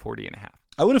 total of 40.5.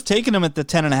 I would have taken them at the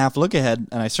 10.5 look ahead,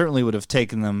 and I certainly would have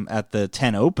taken them at the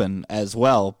 10 open as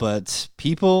well. But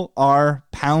people are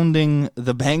pounding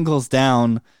the Bengals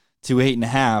down to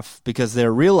 8.5 because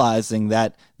they're realizing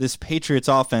that this Patriots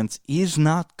offense is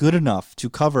not good enough to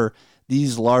cover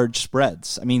these large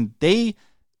spreads. I mean, they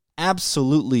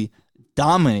absolutely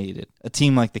dominated a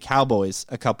team like the Cowboys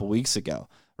a couple weeks ago,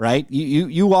 right?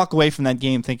 You walk away from that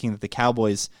game thinking that the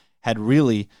Cowboys had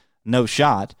really no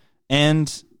shot,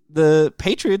 and the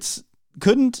Patriots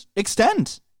couldn't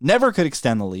extend, never could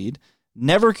extend the lead.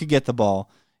 never could get the ball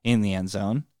in the end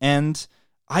zone. And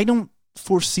I don't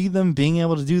foresee them being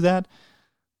able to do that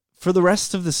for the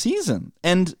rest of the season.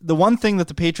 And the one thing that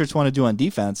the Patriots want to do on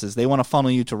defense is they want to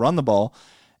funnel you to run the ball.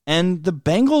 And the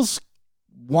Bengals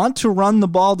want to run the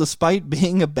ball despite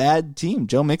being a bad team.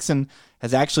 Joe Mixon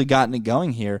has actually gotten it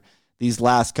going here these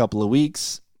last couple of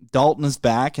weeks. Dalton is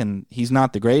back, and he's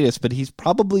not the greatest, but he's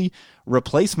probably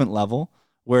replacement level,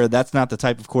 where that's not the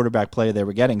type of quarterback play they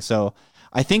were getting. So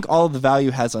I think all of the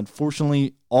value has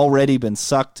unfortunately already been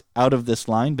sucked out of this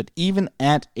line, but even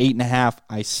at 8.5,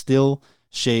 I still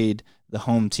shade the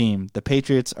home team. The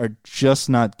Patriots are just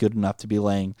not good enough to be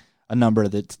laying a number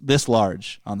that's this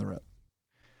large on the road.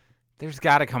 There's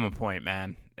got to come a point,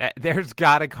 man. There's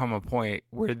got to come a point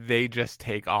where they just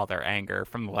take all their anger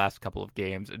from the last couple of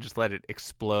games and just let it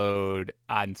explode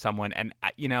on someone. And,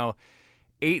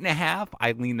 8.5,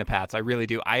 I lean the Pats. I really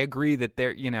do. I agree that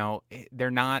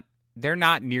they're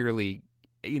not nearly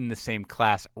in the same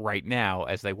class right now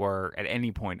as they were at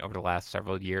any point over the last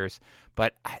several years.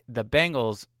 But the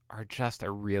Bengals are just a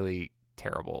really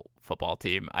terrible football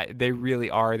team. They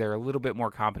really are. They're a little bit more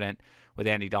competent with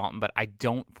Andy Dalton, but I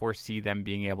don't foresee them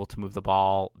being able to move the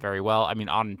ball very well. I mean,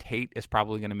 Auden Tate is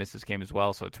probably going to miss this game as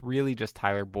well, so it's really just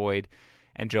Tyler Boyd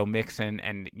and Joe Mixon,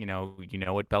 and you know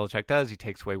what Belichick does. He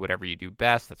takes away whatever you do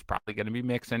best. That's probably going to be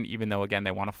Mixon, even though, again,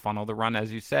 they want to funnel the run,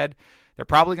 as you said. They're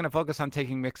probably going to focus on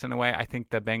taking Mixon away. I think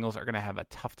the Bengals are going to have a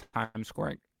tough time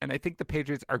scoring, and I think the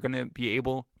Patriots are going to be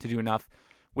able to do enough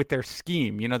with their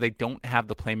scheme. They don't have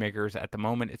the playmakers at the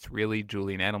moment. It's really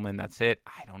Julian Edelman. That's it.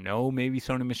 I don't know. Maybe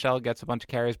Sony Michel gets a bunch of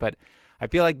carries, but I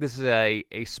feel like this is a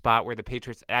spot where the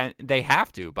Patriots, and they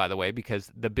have to, by the way,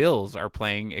 because the Bills are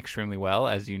playing extremely well,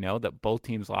 as you know, that both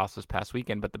teams lost this past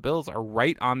weekend, but the Bills are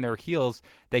right on their heels.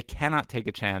 They cannot take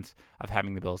a chance of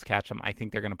having the Bills catch them. I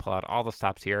think they're going to pull out all the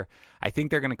stops here. I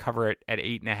think they're going to cover it at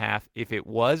 8.5. If it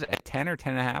was at 10 or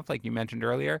 10.5, like you mentioned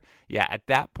earlier, yeah, at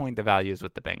that point, the value is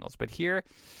with the Bengals. But here,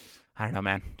 I don't know,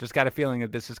 man. Just got a feeling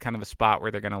that this is kind of a spot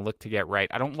where they're going to look to get right.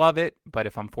 I don't love it, but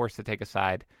if I'm forced to take a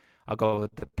side, I'll go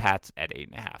with the Pats at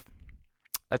 8.5.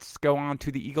 Let's go on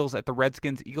to the Eagles at the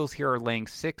Redskins. Eagles here are laying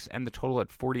 6 and the total at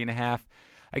 40.5.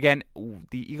 Again,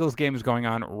 the Eagles game is going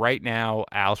on right now.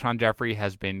 Alshon Jeffrey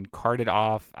has been carted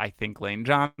off. I think Lane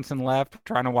Johnson left,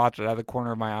 trying to watch it out of the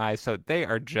corner of my eye. So they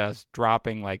are just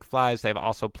dropping like flies. They've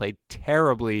also played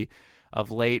terribly of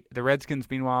late. The Redskins,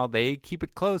 meanwhile, they keep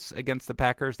it close against the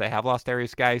Packers. They have lost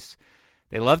Darius Geis.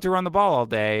 They love to run the ball all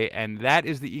day, and that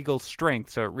is the Eagles'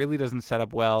 strength, so it really doesn't set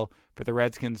up well for the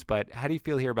Redskins. But how do you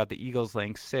feel here about the Eagles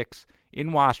laying 6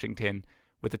 in Washington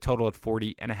with a total of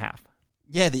 40.5?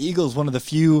 Yeah, the Eagles, one of the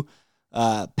few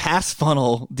pass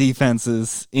funnel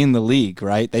defenses in the league,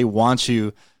 right? They want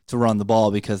you to run the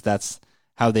ball because that's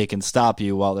how they can stop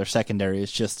you, while their secondary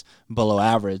is just below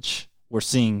average. We're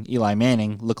seeing Eli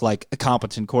Manning look like a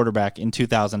competent quarterback in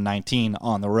 2019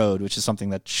 on the road, which is something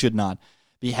that should not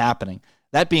be happening.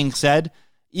 That being said,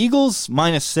 Eagles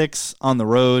 -6 on the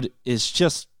road is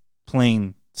just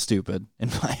plain stupid, in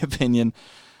my opinion.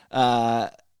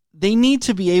 They need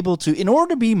to be able to, in order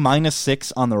to be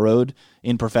 -6 on the road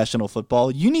in professional football,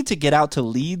 you need to get out to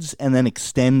leads and then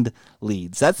extend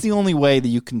leads. That's the only way that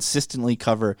you consistently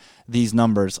cover these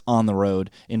numbers on the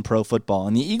road in pro football.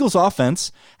 And the Eagles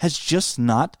offense has just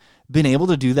not been able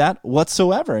to do that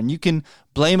whatsoever. And you can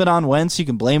blame it on Wentz. You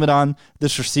can blame it on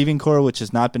this receiving core, which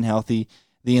has not been healthy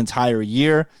the entire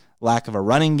year, lack of a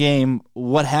running game,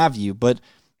 what have you. But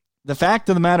the fact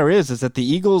of the matter is that the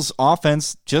Eagles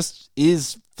offense just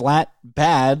is flat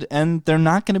bad, and they're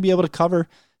not going to be able to cover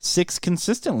 6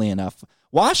 consistently enough.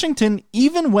 Washington,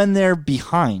 even when they're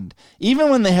behind, even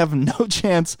when they have no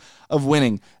chance of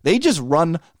winning, they just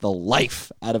run the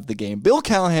life out of the game. Bill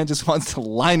Callahan just wants to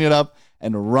line it up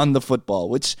and run the football,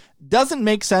 which doesn't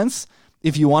make sense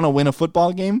if you want to win a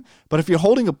football game. But if you're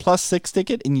holding a +6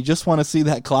 ticket and you just want to see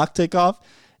that clock tick off,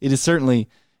 it is certainly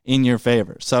in your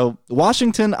favor. So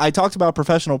Washington, I talked about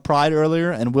professional pride earlier,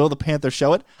 and will the Panthers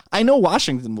show it? I know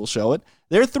Washington will show it.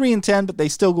 They're 3-10, but they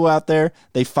still go out there.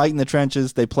 They fight in the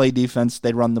trenches. They play defense.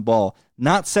 They run the ball.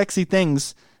 Not sexy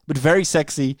things, but very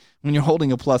sexy when you're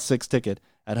holding a +6 ticket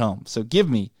at home. So give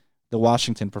me the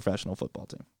Washington professional football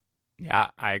team. Yeah,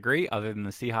 I agree. Other than the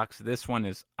Seahawks, this one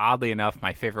is oddly enough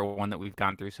my favorite one that we've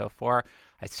gone through so far.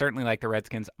 I certainly like the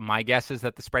Redskins. My guess is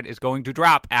that the spread is going to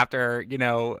drop after,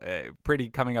 pretty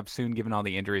coming up soon, given all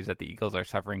the injuries that the Eagles are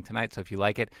suffering tonight. So if you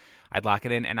like it, I'd lock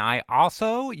it in. And I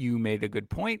also, you made a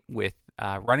good point with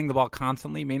running the ball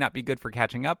constantly may not be good for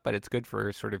catching up, but it's good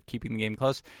for sort of keeping the game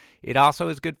close. It also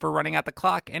is good for running out the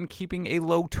clock and keeping a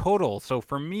low total. So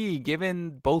for me,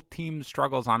 given both teams'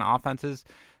 struggles on offenses,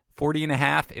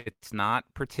 40.5. It's not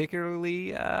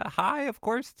particularly high, of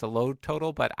course. It's a low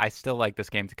total, but I still like this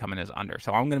game to come in as under.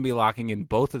 So I'm going to be locking in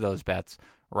both of those bets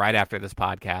right after this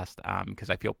podcast because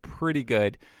I feel pretty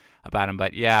good about them.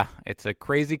 But yeah, it's a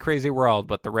crazy, crazy world.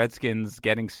 But the Redskins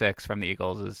getting 6 from the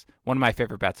Eagles is one of my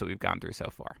favorite bets that we've gone through so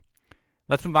far.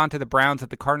 Let's move on to the Browns at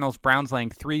the Cardinals. Browns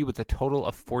laying 3 with a total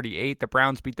of 48. The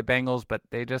Browns beat the Bengals, but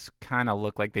they just kind of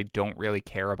look like they don't really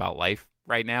care about life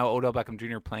right now. Odell Beckham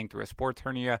Jr. playing through a sports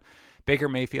hernia. Baker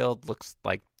Mayfield looks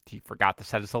like he forgot to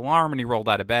set his alarm and he rolled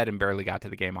out of bed and barely got to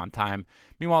the game on time.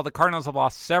 Meanwhile, the Cardinals have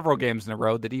lost several games in a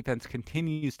row. The defense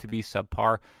continues to be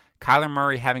subpar. Kyler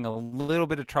Murray having a little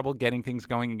bit of trouble getting things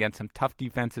going against some tough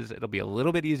defenses. It'll be a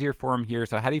little bit easier for him here.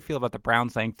 So how do you feel about the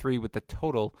Browns laying 3 with the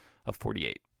total of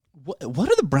 48? What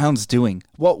are the Browns doing?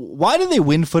 Why do they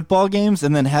win football games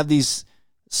and then have these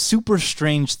super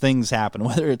strange things happen?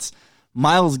 Whether it's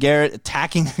Myles Garrett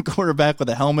attacking the quarterback with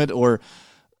a helmet or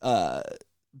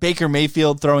Baker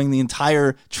Mayfield throwing the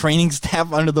entire training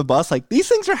staff under the bus. Like, these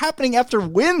things are happening after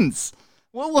wins.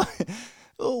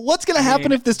 What's going to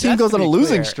happen if this team goes on a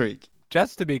losing streak?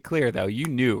 Just to be clear, though, you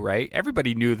knew, right?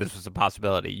 Everybody knew this was a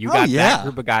possibility. You got that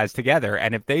group of guys together,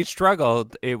 and if they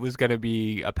struggled, it was going to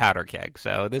be a powder keg.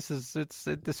 So it's a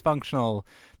dysfunctional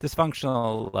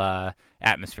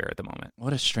atmosphere at the moment.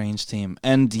 What a strange team.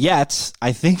 And yet,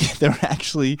 I think they're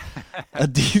actually a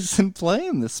decent play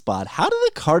in this spot. How do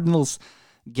the Cardinals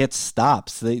get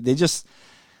stops? They just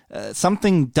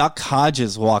something Duck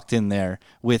Hodges walked in there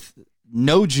with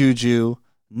no Juju,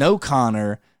 no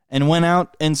Connor, and went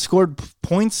out and scored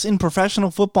points in professional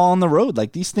football on the road.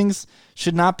 Like, these things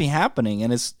should not be happening.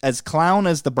 And as clown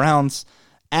as the Browns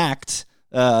act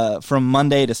from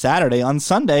Monday to Saturday, on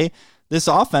Sunday, this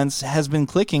offense has been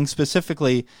clicking,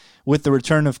 specifically with the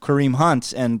return of Kareem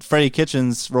Hunt and Freddie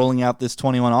Kitchens rolling out this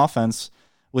 21 offense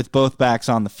with both backs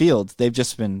on the field. They've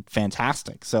just been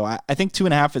fantastic. So I think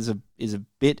 2.5 is a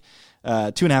bit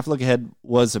 2.5 look ahead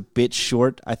was a bit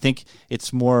short. I think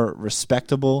it's more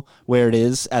respectable where it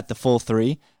is at the full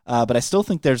 3, but I still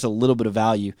think there's a little bit of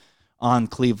value on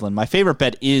Cleveland. My favorite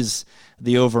bet is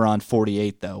the over on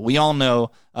 48, though. We all know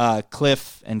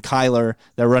Cliff and Kyler,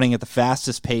 they're running at the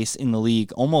fastest pace in the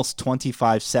league, almost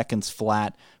 25 seconds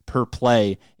flat per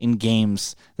play in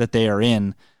games that they are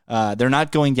in. They're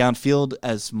not going downfield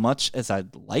as much as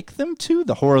I'd like them to.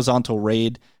 The horizontal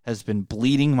raid has been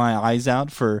bleeding my eyes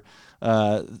out for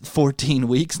 14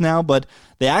 weeks now, but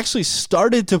they actually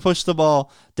started to push the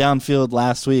ball downfield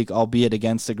last week, albeit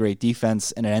against a great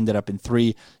defense, and it ended up in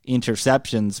 3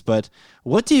 interceptions. But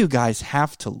what do you guys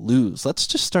have to lose? Let's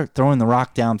just start throwing the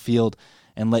rock downfield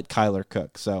and let Kyler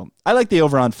cook. So I like the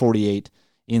over on 48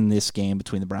 in this game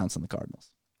between the Browns and the Cardinals.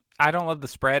 I don't love the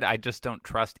spread. I just don't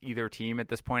trust either team at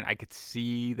this point. I could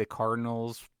see the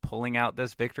Cardinals pulling out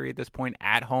this victory at this point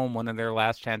at home, one of their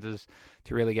last chances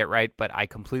to really get right. But I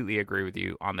completely agree with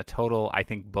you on the total. I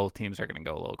think both teams are going to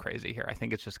go a little crazy here. I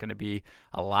think it's just going to be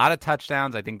a lot of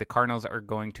touchdowns. I think the Cardinals are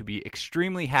going to be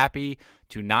extremely happy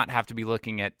to not have to be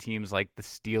looking at teams like the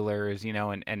Steelers,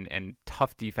 and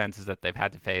tough defenses that they've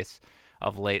had to face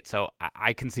of late. So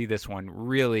I can see this one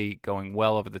really going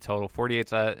well over the total.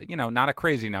 48's not a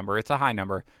crazy number. It's a high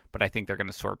number, but I think they're going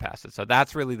to soar past it. So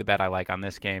that's really the bet I like on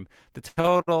this game. The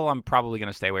total I'm probably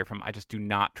going to stay away from. I just do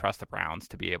not trust the Browns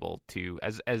to be able to,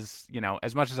 as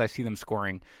much as I see them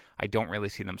scoring, I don't really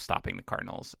see them stopping the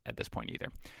Cardinals at this point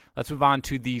either. Let's move on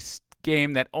to the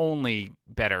game that only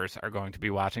bettors are going to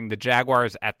be watching. The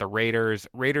Jaguars at the Raiders.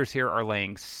 Raiders here are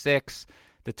laying 6.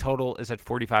 The total is at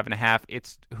 45.5.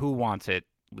 It's who wants it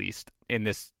least in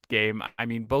this game. I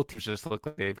mean, both teams just look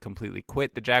like they've completely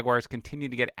quit. The Jaguars continue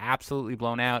to get absolutely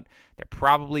blown out. They're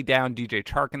probably down DJ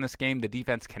Chark in this game. The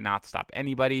defense cannot stop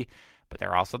anybody. But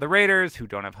they're also the Raiders, who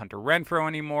don't have Hunter Renfrow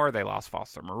anymore. They lost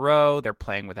Foster Moreau. They're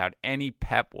playing without any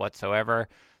pep whatsoever.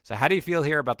 So how do you feel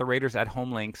here about the Raiders at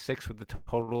home laying 6 with a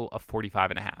total of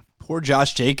 45.5? Poor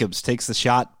Josh Jacobs takes the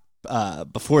shot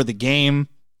before the game.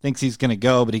 Thinks he's going to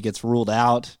go, but he gets ruled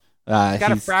out. He's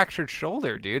got a fractured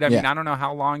shoulder, dude. I mean, I don't know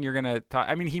how long you're going to talk.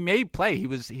 I mean, he may play. He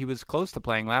was close to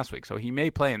playing last week, so he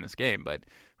may play in this game, but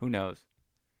who knows?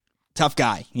 Tough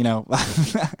guy,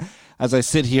 As I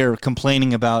sit here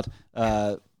complaining about,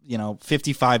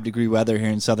 55-degree weather here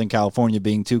in Southern California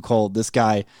being too cold, this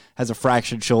guy has a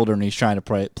fractured shoulder and he's trying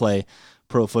to play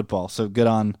pro football. So good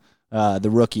on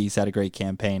the rookie. He's had a great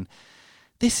campaign.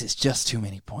 This is just too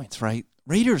many points, right?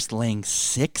 Raiders laying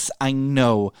 6. I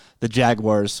know the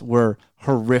Jaguars were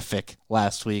horrific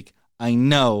last week. I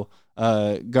know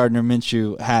Gardner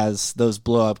Minshew has those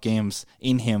blow-up games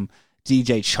in him.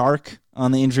 DJ Chark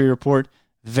on the injury report,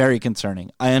 very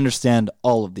concerning. I understand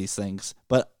all of these things,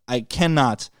 but I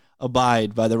cannot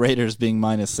abide by the Raiders being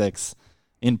 -6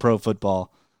 in pro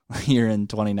football here in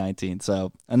 2019.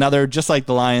 So another, just like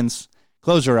the Lions,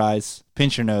 close your eyes,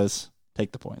 pinch your nose,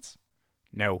 take the points.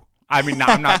 No. I mean,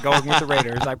 I'm not going with the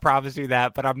Raiders. I promise you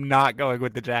that, but I'm not going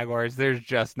with the Jaguars. There's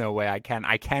just no way I can.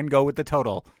 I can go with the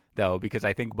total, though, because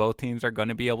I think both teams are going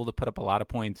to be able to put up a lot of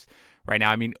points right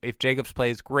now. I mean, if Jacobs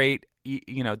plays great,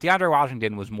 DeAndre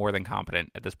Washington was more than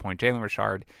competent at this point. Jalen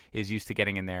Richard is used to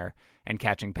getting in there and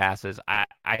catching passes.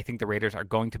 I think the Raiders are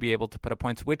going to be able to put up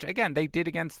points, which, again, they did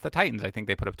against the Titans. I think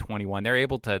they put up 21. They're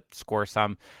able to score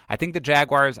some. I think the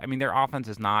Jaguars, I mean, their offense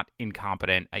is not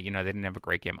incompetent. They didn't have a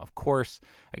great game, of course,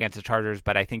 against the Chargers,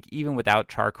 but I think even without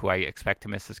Chark, who I expect to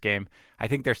miss this game, I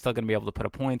think they're still going to be able to put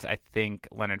up points. I think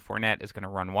Leonard Fournette is going to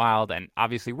run wild, and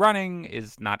obviously running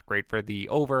is not great for the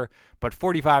over, but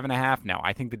 45.5, no,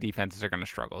 I think the defenses are going to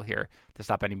struggle here to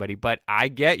stop anybody. But I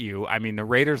get you. I mean, the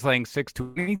Raiders laying 6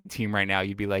 to any team right now,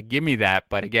 you'd be like, give me that.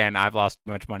 But again, I've lost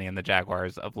too much money on the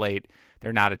Jaguars of late.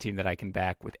 They're not a team that I can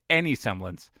back with any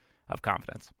semblance of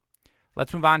confidence.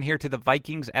 Let's move on here to the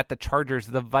Vikings at the Chargers.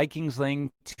 The Vikings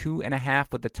laying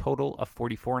 2.5 with a total of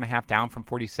 44.5, down from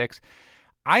 46.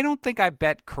 I don't think I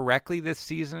bet correctly this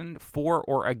season for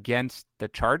or against the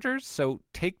Chargers, so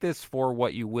take this for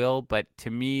what you will, but to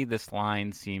me, this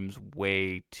line seems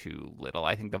way too little.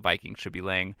 I think the Vikings should be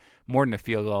laying more than a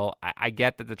field goal. I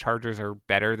get that the Chargers are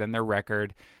better than their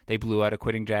record. They blew out a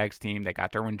quitting Jags team. They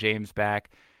got Derwin James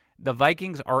back. The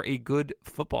Vikings are a good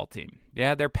football team.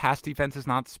 Yeah, their pass defense is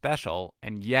not special,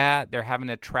 and yeah, they're having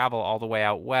to travel all the way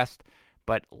out west,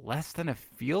 but less than a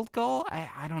field goal?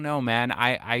 I don't know, man.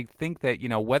 I think that,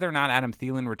 whether or not Adam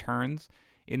Thielen returns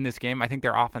in this game, I think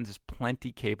their offense is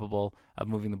plenty capable of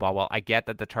moving the ball well. I get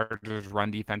that the Chargers'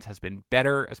 run defense has been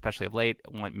better, especially of late.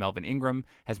 Melvin Ingram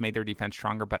has made their defense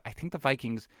stronger, but I think the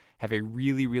Vikings have a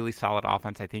really, really solid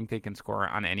offense. I think they can score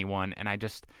on anyone, and I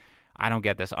don't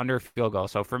get this under field goal.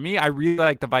 So for me, I really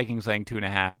like the Vikings laying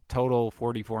 2.5, total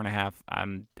 44.5.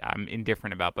 I'm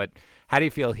indifferent about, but how do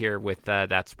you feel here with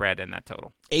that spread and that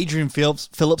total? Adrian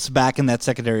Phillips back in that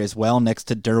secondary as well, next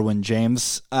to Derwin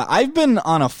James. I've been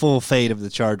on a full fade of the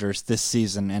Chargers this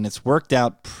season, and it's worked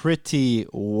out pretty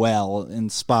well in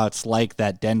spots like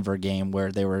that Denver game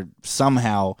where they were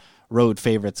somehow road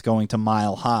favorites going to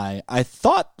Mile High. I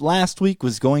thought last week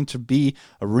was going to be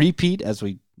a repeat, as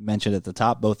we mentioned at the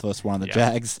top. Both of us were on the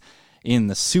Jags in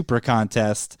the Super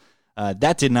Contest.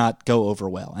 That did not go over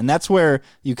well. And that's where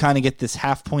you kind of get this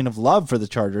half point of love for the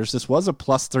Chargers. This was a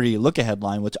 +3 look-ahead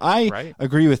line, which I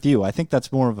agree with you. I think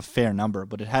that's more of a fair number,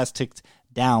 but it has ticked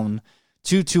down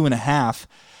to 2.5.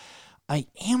 I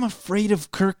am afraid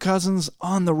of Kirk Cousins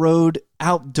on the road,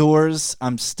 outdoors.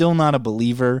 I'm still not a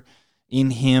believer in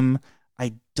him.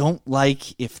 I don't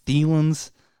like if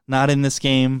Thielen's not in this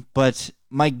game, but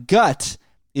my gut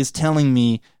is telling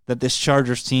me that this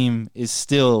Chargers team is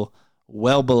still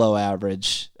well below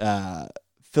average.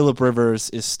 Phillip Rivers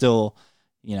is still,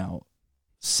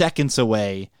 seconds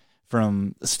away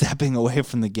from stepping away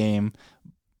from the game.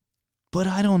 But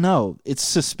I don't know. It's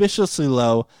suspiciously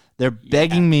low. They're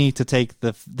begging me to take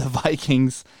the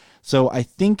Vikings. So I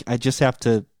think I just have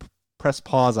to press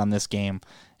pause on this game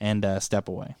and step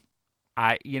away.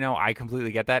 I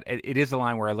completely get that. It is a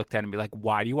line where I looked at it and be like,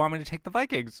 why do you want me to take the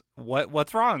Vikings?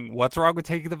 What's wrong? What's wrong with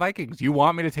taking the Vikings? You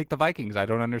want me to take the Vikings? I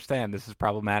don't understand. This is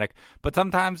problematic. But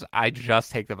sometimes I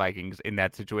just take the Vikings in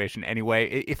that situation anyway.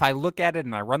 If I look at it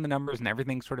and I run the numbers and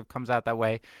everything sort of comes out that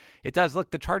way, it does.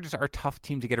 Look, the Chargers are a tough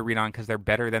team to get a read on because they're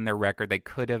better than their record. They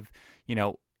could have,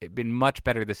 been much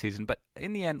better this season. But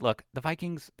in the end, look, the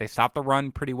Vikings, they stop the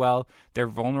run pretty well. They're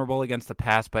vulnerable against the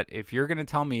pass. But if you're going to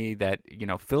tell me that,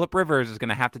 Phillip Rivers is going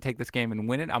to have to take this game and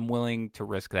win it, I'm willing to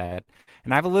risk that.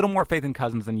 And I have a little more faith in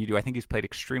Cousins than you do. I think he's played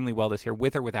extremely well this year,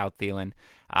 with or without Thielen.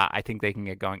 I think they can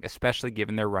get going, especially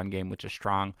given their run game, which is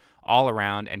strong all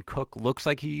around. And Cook looks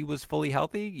like he was fully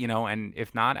healthy, and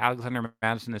if not, Alexander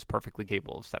Madison is perfectly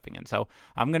capable of stepping in. So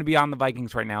I'm going to be on the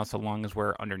Vikings right now so long as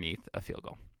we're underneath a field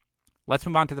goal. Let's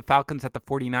move on to the Falcons at the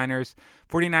 49ers.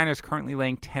 49ers currently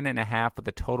laying 10.5 with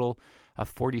a total of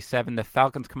 47. The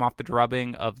Falcons come off the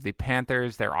drubbing of the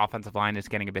Panthers. Their offensive line is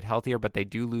getting a bit healthier, but they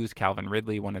do lose Calvin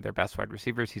Ridley, one of their best wide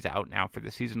receivers. He's out now for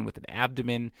the season with an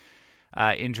abdomen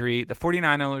injury. The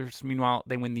 49ers, meanwhile,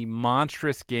 they win the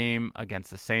monstrous game against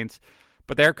the Saints,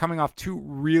 but they're coming off two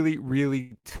really,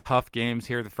 really tough games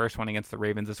here. The first one against the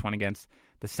Ravens, this one against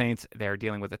the Saints. They're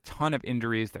dealing with a ton of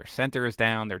injuries. Their center is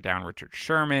down. They're down Richard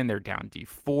Sherman. They're down Dee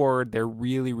Ford. They're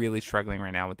really, really struggling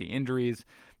right now with the injuries.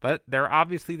 But they're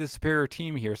obviously the superior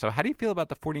team here. So how do you feel about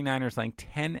the 49ers laying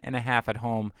 10.5 at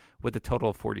home with a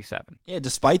total of 47? Yeah,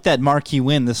 despite that marquee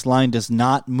win, this line does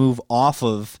not move off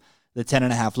of the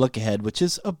 10.5 look ahead, which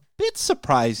is a bit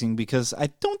surprising because I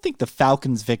don't think the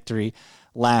Falcons' victory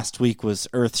last week was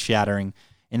earth-shattering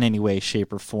in any way,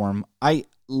 shape, or form. I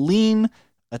lean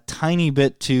a tiny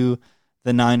bit to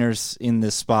the Niners in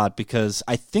this spot because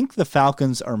I think the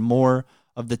Falcons are more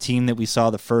of the team that we saw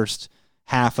the first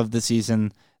half of the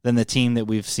season than the team that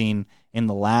we've seen in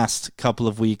the last couple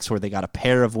of weeks where they got a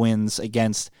pair of wins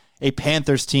against a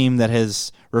Panthers team that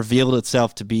has revealed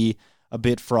itself to be a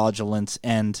bit fraudulent.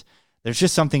 And there's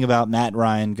just something about Matt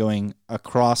Ryan going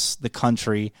across the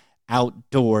country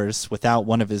outdoors without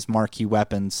one of his marquee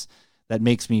weapons that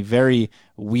makes me very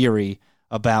weary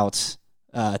about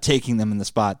taking them in the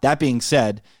spot. That being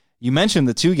said, you mentioned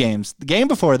the two games. The game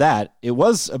before that, it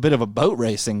was a bit of a boat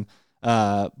racing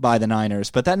by the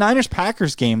Niners. But that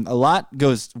Niners-Packers game, a lot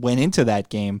went into that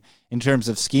game in terms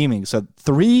of scheming. So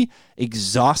 3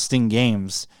 exhausting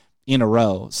games in a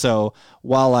row. So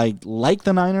while I like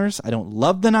the Niners, I don't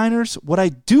love the Niners. What I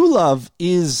do love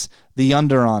is the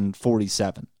under on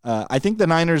 47. I think the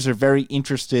Niners are very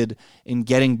interested in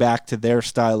getting back to their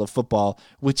style of football,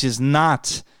 which is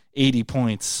not 80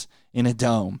 points in a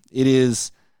dome. It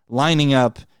is lining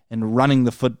up and running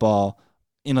the football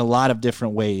in a lot of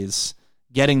different ways,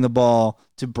 getting the ball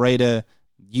to Breda,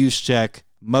 Juszczyk,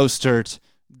 Mostert,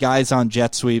 guys on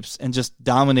jet sweeps, and just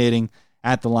dominating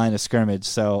at the line of scrimmage.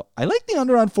 So I like the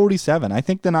under on 47. I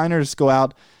think the Niners go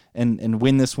out and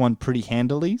win this one pretty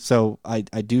handily. So I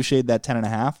do shade that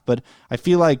 10.5, but I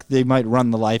feel like they might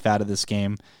run the life out of this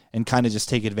game and kind of just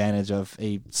take advantage of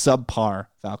a subpar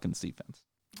Falcons defense.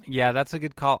 Yeah, that's a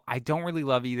good call. I don't really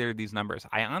love either of these numbers.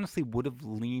 I honestly would have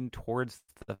leaned towards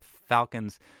the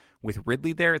Falcons with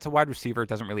Ridley there. It's a wide receiver. It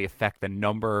doesn't really affect the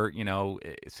number,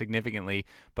 significantly.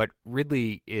 But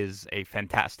Ridley is a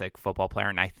fantastic football player.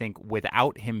 And I think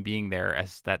without him being there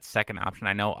as that second option,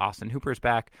 I know Austin Hooper's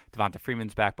back, Devonta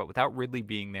Freeman's back, but without Ridley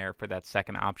being there for that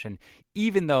second option,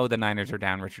 even though the Niners are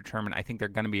down Richard Sherman, I think they're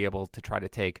going to be able to try to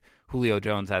take Julio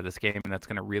Jones out of this game. And that's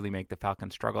going to really make the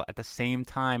Falcons struggle. At the same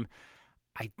time,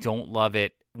 I don't love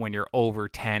it when you're over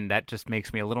 10. That just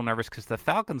makes me a little nervous because the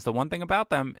Falcons, the one thing about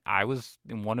them, I was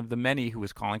one of the many who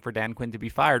was calling for Dan Quinn to be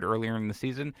fired earlier in the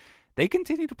season. They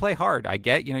continue to play hard. I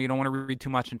get, you don't want to read too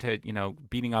much into,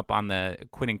 beating up on the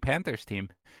quitting Panthers team,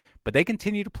 but they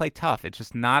continue to play tough. It's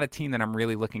just not a team that I'm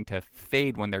really looking to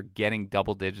fade when they're getting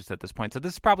double digits at this point. So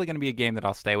this is probably going to be a game that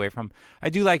I'll stay away from. I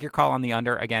do like your call on the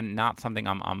under. Again, not something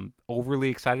I'm overly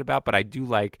excited about, but I do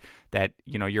like that,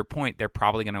 your point, they're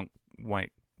probably going to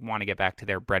want to get back to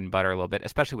their bread and butter a little bit,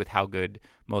 especially with how good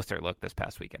Mostert looked this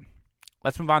past weekend.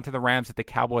 Let's move on to the Rams at the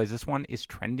Cowboys. This one is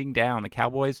trending down. The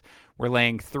Cowboys were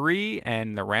laying 3,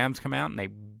 and the Rams come out and they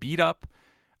beat up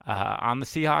on the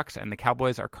Seahawks, and the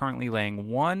Cowboys are currently laying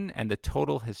 1, and the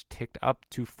total has ticked up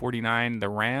to 49. The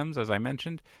Rams, as I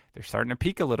mentioned, they're starting to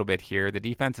peak a little bit here. The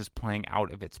defense is playing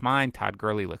out of its mind. Todd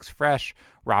Gurley looks fresh.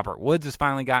 Robert Woods has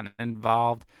finally gotten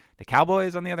involved. The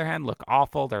Cowboys, on the other hand, look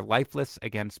awful. They're lifeless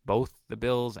against both the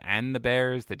Bills and the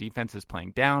Bears. The defense is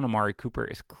playing down. Amari Cooper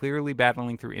is clearly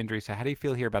battling through injury. So how do you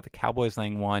feel here about the Cowboys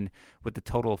laying 1 with the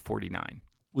total of 49?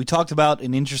 We talked about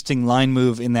an interesting line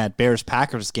move in that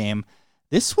Bears-Packers game.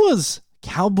 This was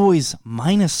Cowboys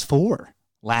 -4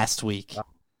 last week. Wow.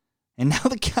 And now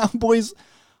the Cowboys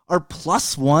are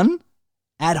 +1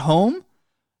 at home.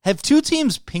 Have two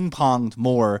teams ping-ponged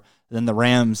more than the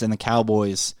Rams and the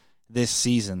Cowboys this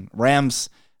season? Rams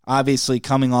obviously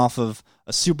coming off of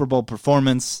a Super Bowl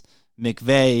performance.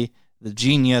 McVay, the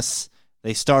genius,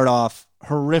 they start off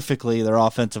horrifically. Their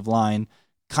offensive line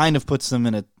kind of puts them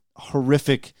in a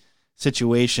horrific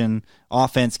situation.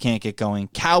 Offense can't get going.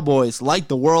 Cowboys light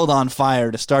the world on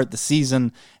fire to start the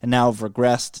season and now have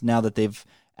regressed now that they've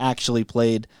actually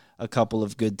played a couple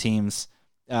of good teams.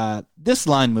 This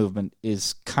line movement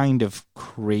is kind of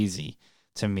crazy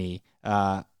to me.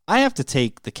 I have to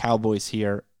take the Cowboys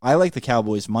here. I like the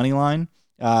Cowboys money line.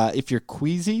 If you're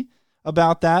queasy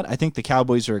about that, I think the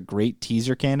Cowboys are a great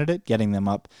teaser candidate, getting them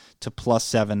up to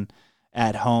 +7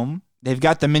 at home. They've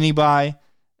got the mini bye.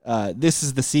 This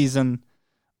is the season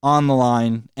on the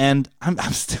line, and I'm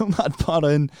still not bought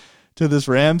in to this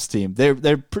Rams team.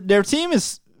 Their team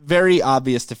is very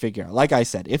obvious to figure out. Like I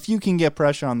said, if you can get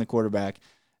pressure on the quarterback,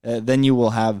 then you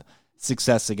will have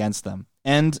success against them.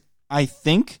 And I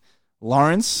think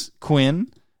Lawrence,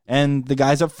 Quinn, and the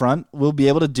guys up front will be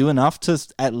able to do enough to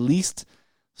at least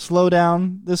slow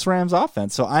down this Rams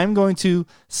offense. So I'm going to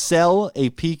sell a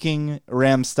peaking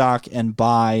Rams stock and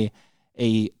buy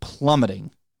a plummeting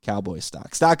Cowboys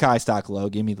stock. Stock high, stock low.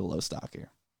 Give me the low stock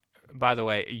here. By the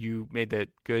way, you made the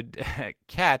good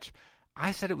catch.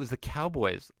 I said it was the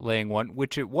Cowboys laying 1,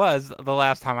 which it was the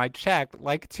last time I checked,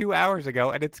 like 2 hours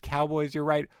ago, and it's Cowboys, you're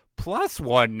right,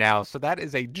 +1 now. So that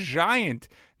is a giant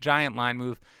line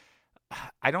move.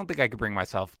 I don't think I could bring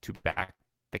myself to back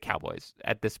the Cowboys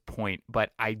at this point,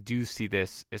 but I do see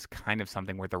this as kind of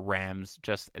something where the Rams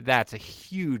that's a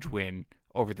huge win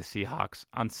over the Seahawks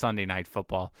on Sunday Night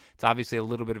Football. It's obviously a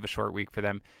little bit of a short week for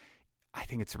them. I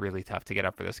think it's really tough to get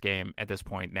up for this game at this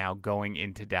point now going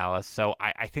into Dallas. So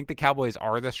I think the Cowboys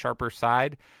are the sharper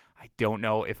side. I don't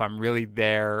know if I'm really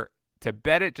there to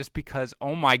bet it just because,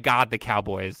 oh my God, the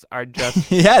Cowboys are just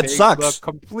yeah, it sucks. Look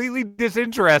completely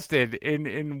disinterested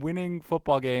in winning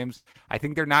football games. I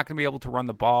think they're not going to be able to run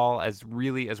the ball as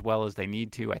well as they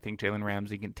need to. I think Jalen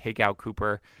Ramsey can take out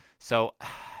Cooper. So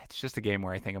it's just a game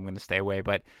where I think I'm going to stay away.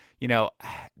 But, when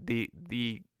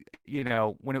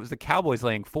it was the Cowboys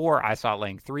laying 4, I saw it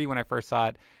laying 3 when I first saw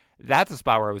it. That's a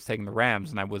spot where I was taking the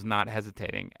Rams, and I was not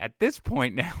hesitating. At this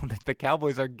point now that the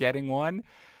Cowboys are getting one,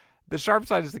 the sharp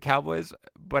side is the Cowboys,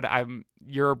 but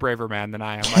you're a braver man than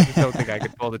I am. I just don't think I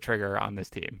could pull the trigger on this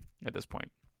team at this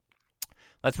point.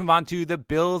 Let's move on to the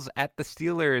Bills at the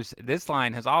Steelers. This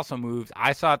line has also moved.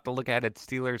 I saw it to look at it,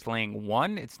 Steelers laying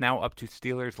 1. It's now up to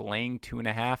Steelers laying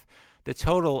 2.5. The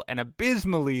total, an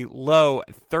abysmally low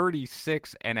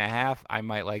 36.5. I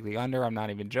might like the under. I'm not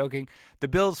even joking. The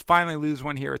Bills finally lose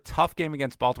one here. A tough game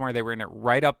against Baltimore. They were in it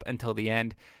right up until the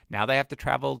end. Now they have to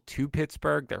travel to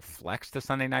Pittsburgh. They're flexed to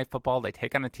Sunday Night Football. They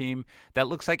take on a team that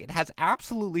looks like it has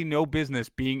absolutely no business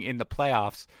being in the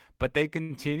playoffs, but they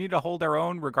continue to hold their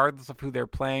own regardless of who they're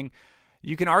playing.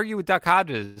 You can argue with Duck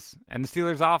Hodges and the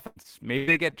Steelers' offense. Maybe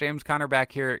they get James Conner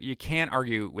back here. You can't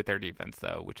argue with their defense,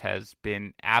 though, which has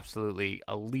been absolutely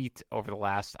elite over the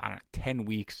last, 10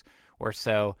 weeks or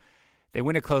so. They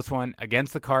win a close one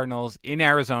against the Cardinals in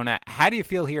Arizona. How do you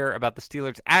feel here about the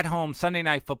Steelers at home, Sunday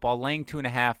Night Football, laying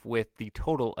 2.5 with the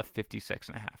total of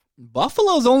 56.5?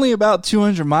 Buffalo's only about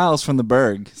 200 miles from the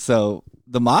Berg, so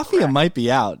the Mafia might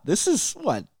be out. This is,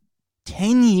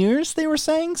 10 years, they were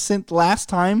saying, since last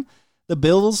time the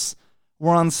Bills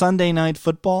were on Sunday Night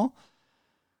Football?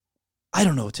 I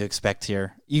don't know what to expect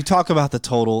here. You talk about the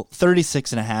total,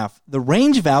 36.5. The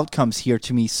range of outcomes here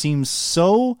to me seems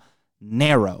so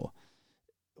narrow.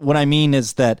 What I mean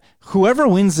is that whoever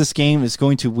wins this game is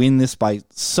going to win this by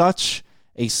such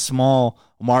a small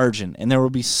margin, and there will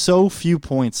be so few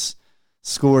points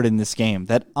scored in this game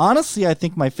that honestly I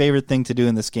think my favorite thing to do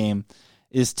in this game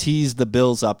is tease the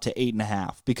Bills up to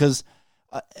 8.5, because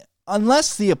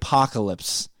unless the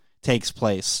apocalypse takes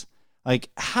place,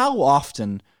 how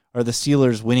often are the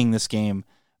Steelers winning this game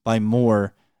by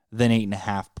more than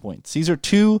 8.5 points? These are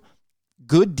two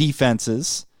good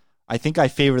defenses. I think I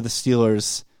favor the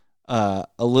Steelers a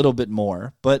little bit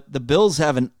more, but the Bills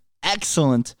have an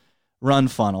excellent run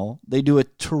funnel. They do a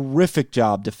terrific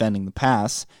job defending the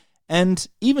pass, and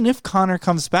even if Connor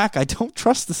comes back, I don't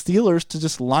trust the Steelers to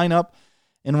just line up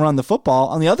and run the football.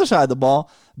 On the other side of the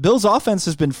ball, Bills' offense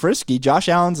has been frisky. Josh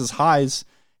Allen's highs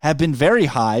have been very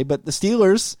high, but the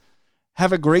Steelers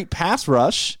have a great pass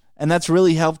rush, and that's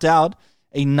really helped out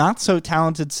a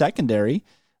not-so-talented secondary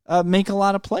make a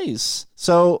lot of plays.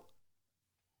 So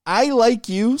I, like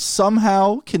you,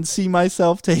 somehow can see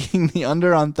myself taking the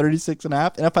under on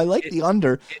 36.5, and if I like the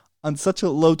under on such a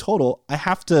low total, I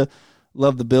have to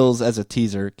love the Bills as a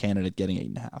teaser candidate getting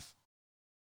 8.5.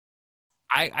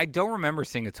 I don't remember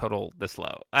seeing a total this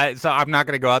low. So I'm not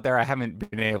going to go out there. I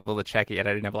haven't been able to check it yet.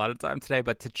 I didn't have a lot of time today,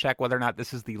 but to check whether or not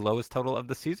this is the lowest total of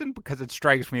the season, because it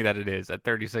strikes me that it is at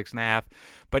 36.5.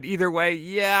 But either way,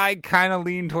 yeah, I kind of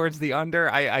lean towards the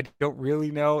under. I don't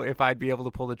really know if I'd be able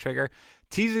to pull the trigger.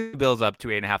 Teasing the Bills up to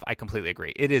 8.5, I completely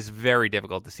agree. It is very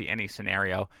difficult to see any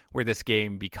scenario where this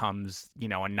game becomes, a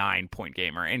 9-point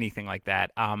game or anything like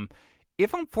that.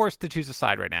 If I'm forced to choose a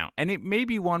side right now, and it may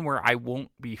be one where I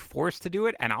won't be forced to do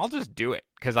it, and I'll just do it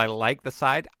because I like the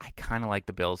side, I kind of like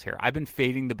the Bills here. I've been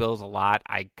fading the Bills a lot.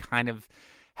 I kind of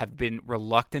have been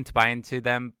reluctant to buy into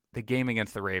them. The game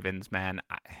against the Ravens, man,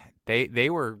 they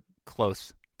were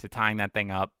close to tying that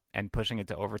thing up and pushing it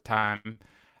to overtime.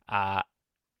 I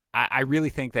really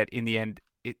think that in the end,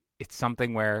 it's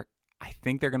something where I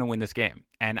think they're going to win this game.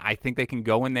 And I think they can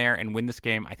go in there and win this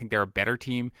game. I think they're a better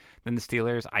team than the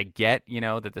Steelers. I get,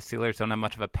 that the Steelers don't have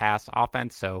much of a pass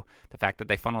offense, so the fact that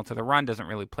they funnel to the run doesn't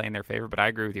really play in their favor. But I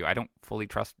agree with you. I don't fully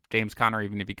trust James Conner,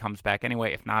 even if he comes back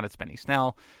anyway. If not, it's Benny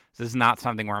Snell. This is not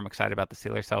something where I'm excited about the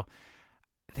Steelers. So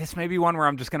this may be one where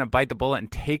I'm just going to bite the bullet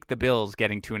and take the Bills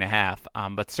getting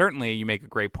 2.5. But certainly you make a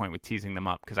great point with teasing them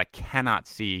up, because I cannot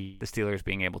see the Steelers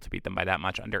being able to beat them by that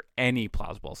much under any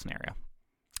plausible scenario.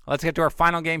 Let's get to our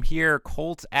final game here.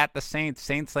 Colts at the Saints.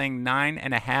 Saints laying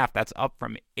 9.5. That's up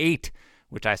from 8,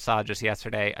 which I saw just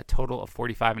yesterday. A total of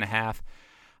 45.5.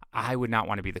 I would not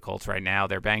want to be the Colts right now.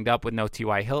 They're banged up with no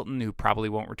T.Y. Hilton, who probably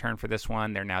won't return for this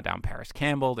one. They're now down Paris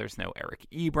Campbell. There's no Eric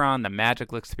Ebron. The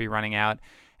Magic looks to be running out.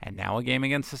 And now a game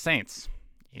against the Saints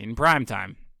in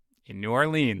primetime in New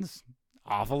Orleans.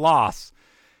 Awful loss.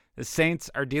 The Saints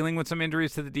are dealing with some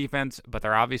injuries to the defense, but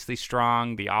they're obviously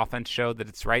strong. The offense showed that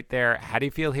it's right there. How do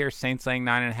you feel here? Saints laying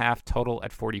 9.5, total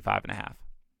at 45.5.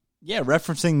 Yeah,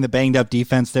 referencing the banged up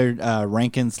defense there,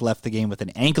 Rankins left the game with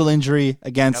an ankle injury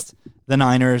against the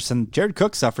Niners, and Jared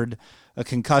Cook suffered a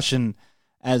concussion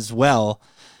as well.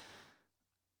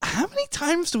 How many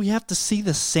times do we have to see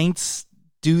the Saints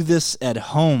do this at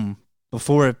home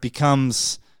before it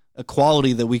becomes a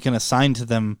quality that we can assign to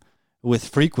them with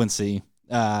frequency?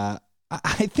 I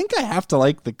think I have to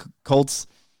like the Colts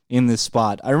in this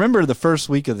spot. I remember the first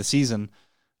week of the season,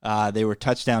 they were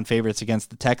touchdown favorites against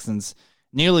the Texans.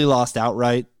 Nearly lost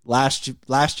outright.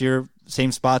 Last year,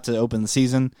 same spot to open the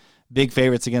season. Big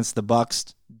favorites against the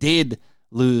Bucs. Did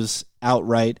lose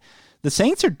outright. The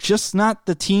Saints are just not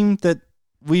the team that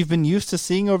we've been used to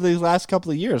seeing over these last couple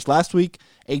of years. Last week,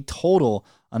 a total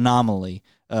anomaly,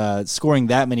 scoring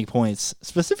that many points,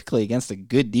 specifically against a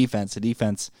good defense, a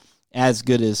defense as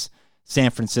good as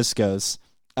San Francisco's.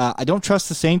 I don't trust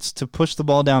the Saints to push the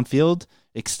ball downfield,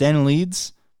 extend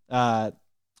leads. Alvin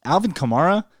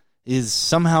Kamara is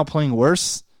somehow playing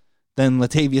worse than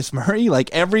Latavius Murray.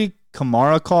 Like, every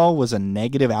Kamara call was a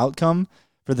negative outcome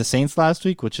for the Saints last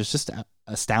week, which is just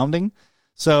astounding.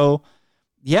 So,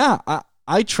 yeah,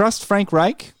 I trust Frank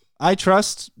Reich. I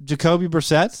trust Jacoby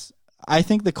Brissett. I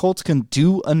think the Colts can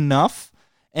do enough.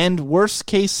 And worst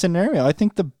case scenario, I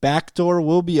think the back door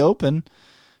will be open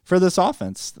for this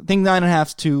offense. I think 9.5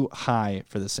 is too high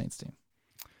for the Saints team.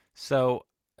 So,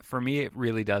 for me, it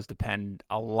really does depend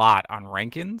a lot on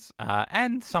Rankins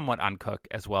and somewhat on Cook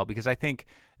as well, because I think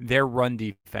their run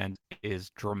defense is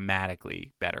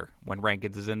dramatically better when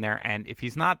Rankins is in there. And if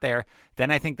he's not there,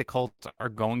 then I think the Colts are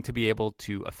going to be able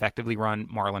to effectively run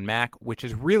Marlon Mack, which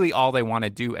is really all they want to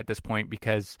do at this point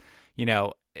because, you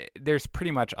know, there's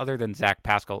pretty much, other than Zach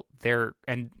Pascal,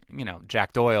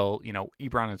 Jack Doyle,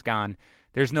 Ebron is gone.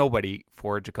 There's nobody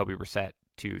for Jacoby Brissett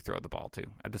to throw the ball to.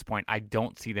 At this point, I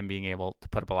don't see them being able to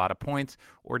put up a lot of points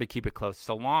or to keep it close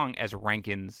so long as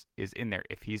Rankins is in there.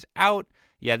 If he's out,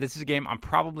 yeah, this is a game I'm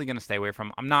probably going to stay away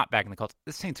from. I'm not backing the Colts.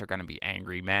 The Saints are going to be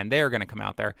angry, man. They are going to come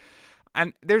out there.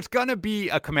 And there's going to be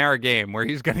a Kamara game where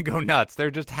he's going to go nuts.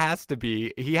 There just has to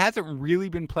be. He hasn't really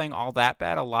been playing all that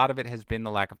bad. A lot of it has been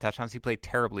the lack of touchdowns. He played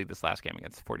terribly this last game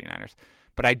against the 49ers.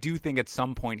 But I do think at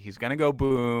some point he's going to go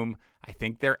boom. I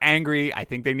think they're angry. I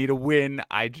think they need a win.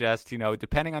 I just,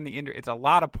 depending on the injury, it's a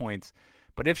lot of points.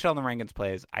 But if Sheldon Rankins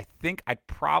plays, I think I'd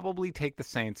probably take the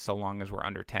Saints so long as we're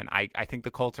under 10. I think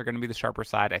the Colts are going to be the sharper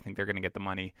side. I think they're going to get the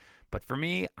money. But for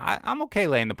me, I'm okay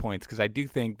laying the points because I do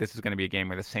think this is going to be a game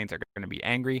where the Saints are going to be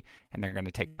angry and they're going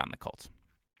to take down the Colts.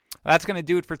 Well, that's going to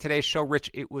do it for today's show.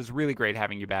 Rich, it was really great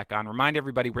having you back on. Remind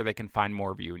everybody where they can find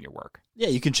more of you and your work. Yeah,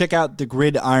 you can check out the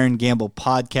Gridiron Gamble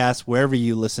podcast wherever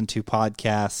you listen to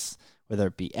podcasts, whether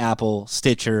it be Apple,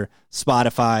 Stitcher,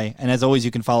 Spotify. And as always,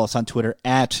 you can follow us on Twitter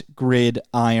at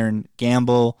Gridiron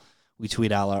Gamble. We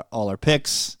tweet out all our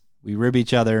picks. We rib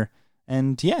each other.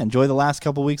 And yeah, enjoy the last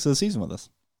couple weeks of the season with us.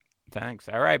 Thanks.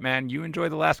 All right, man. You enjoy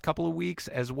the last couple of weeks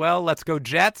as well. Let's go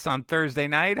Jets on Thursday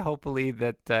night. Hopefully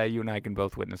that you and I can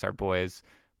both witness our boys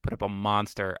put up a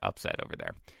monster upset over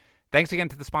there. Thanks again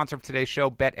to the sponsor of today's show,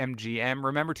 BetMGM.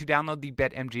 Remember to download the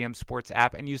BetMGM Sports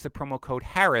app and use the promo code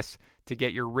Harris to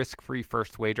get your risk-free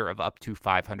first wager of up to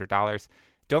 $500.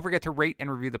 Don't forget to rate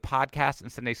and review the podcast and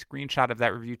send a screenshot of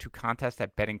that review to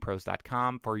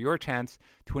contest@bettingpros.com for your chance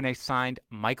to win a signed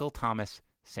Michael Thomas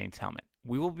Saints helmet.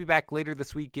 We will be back later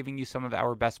this week giving you some of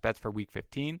our best bets for Week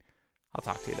 15. I'll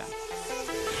talk to you then.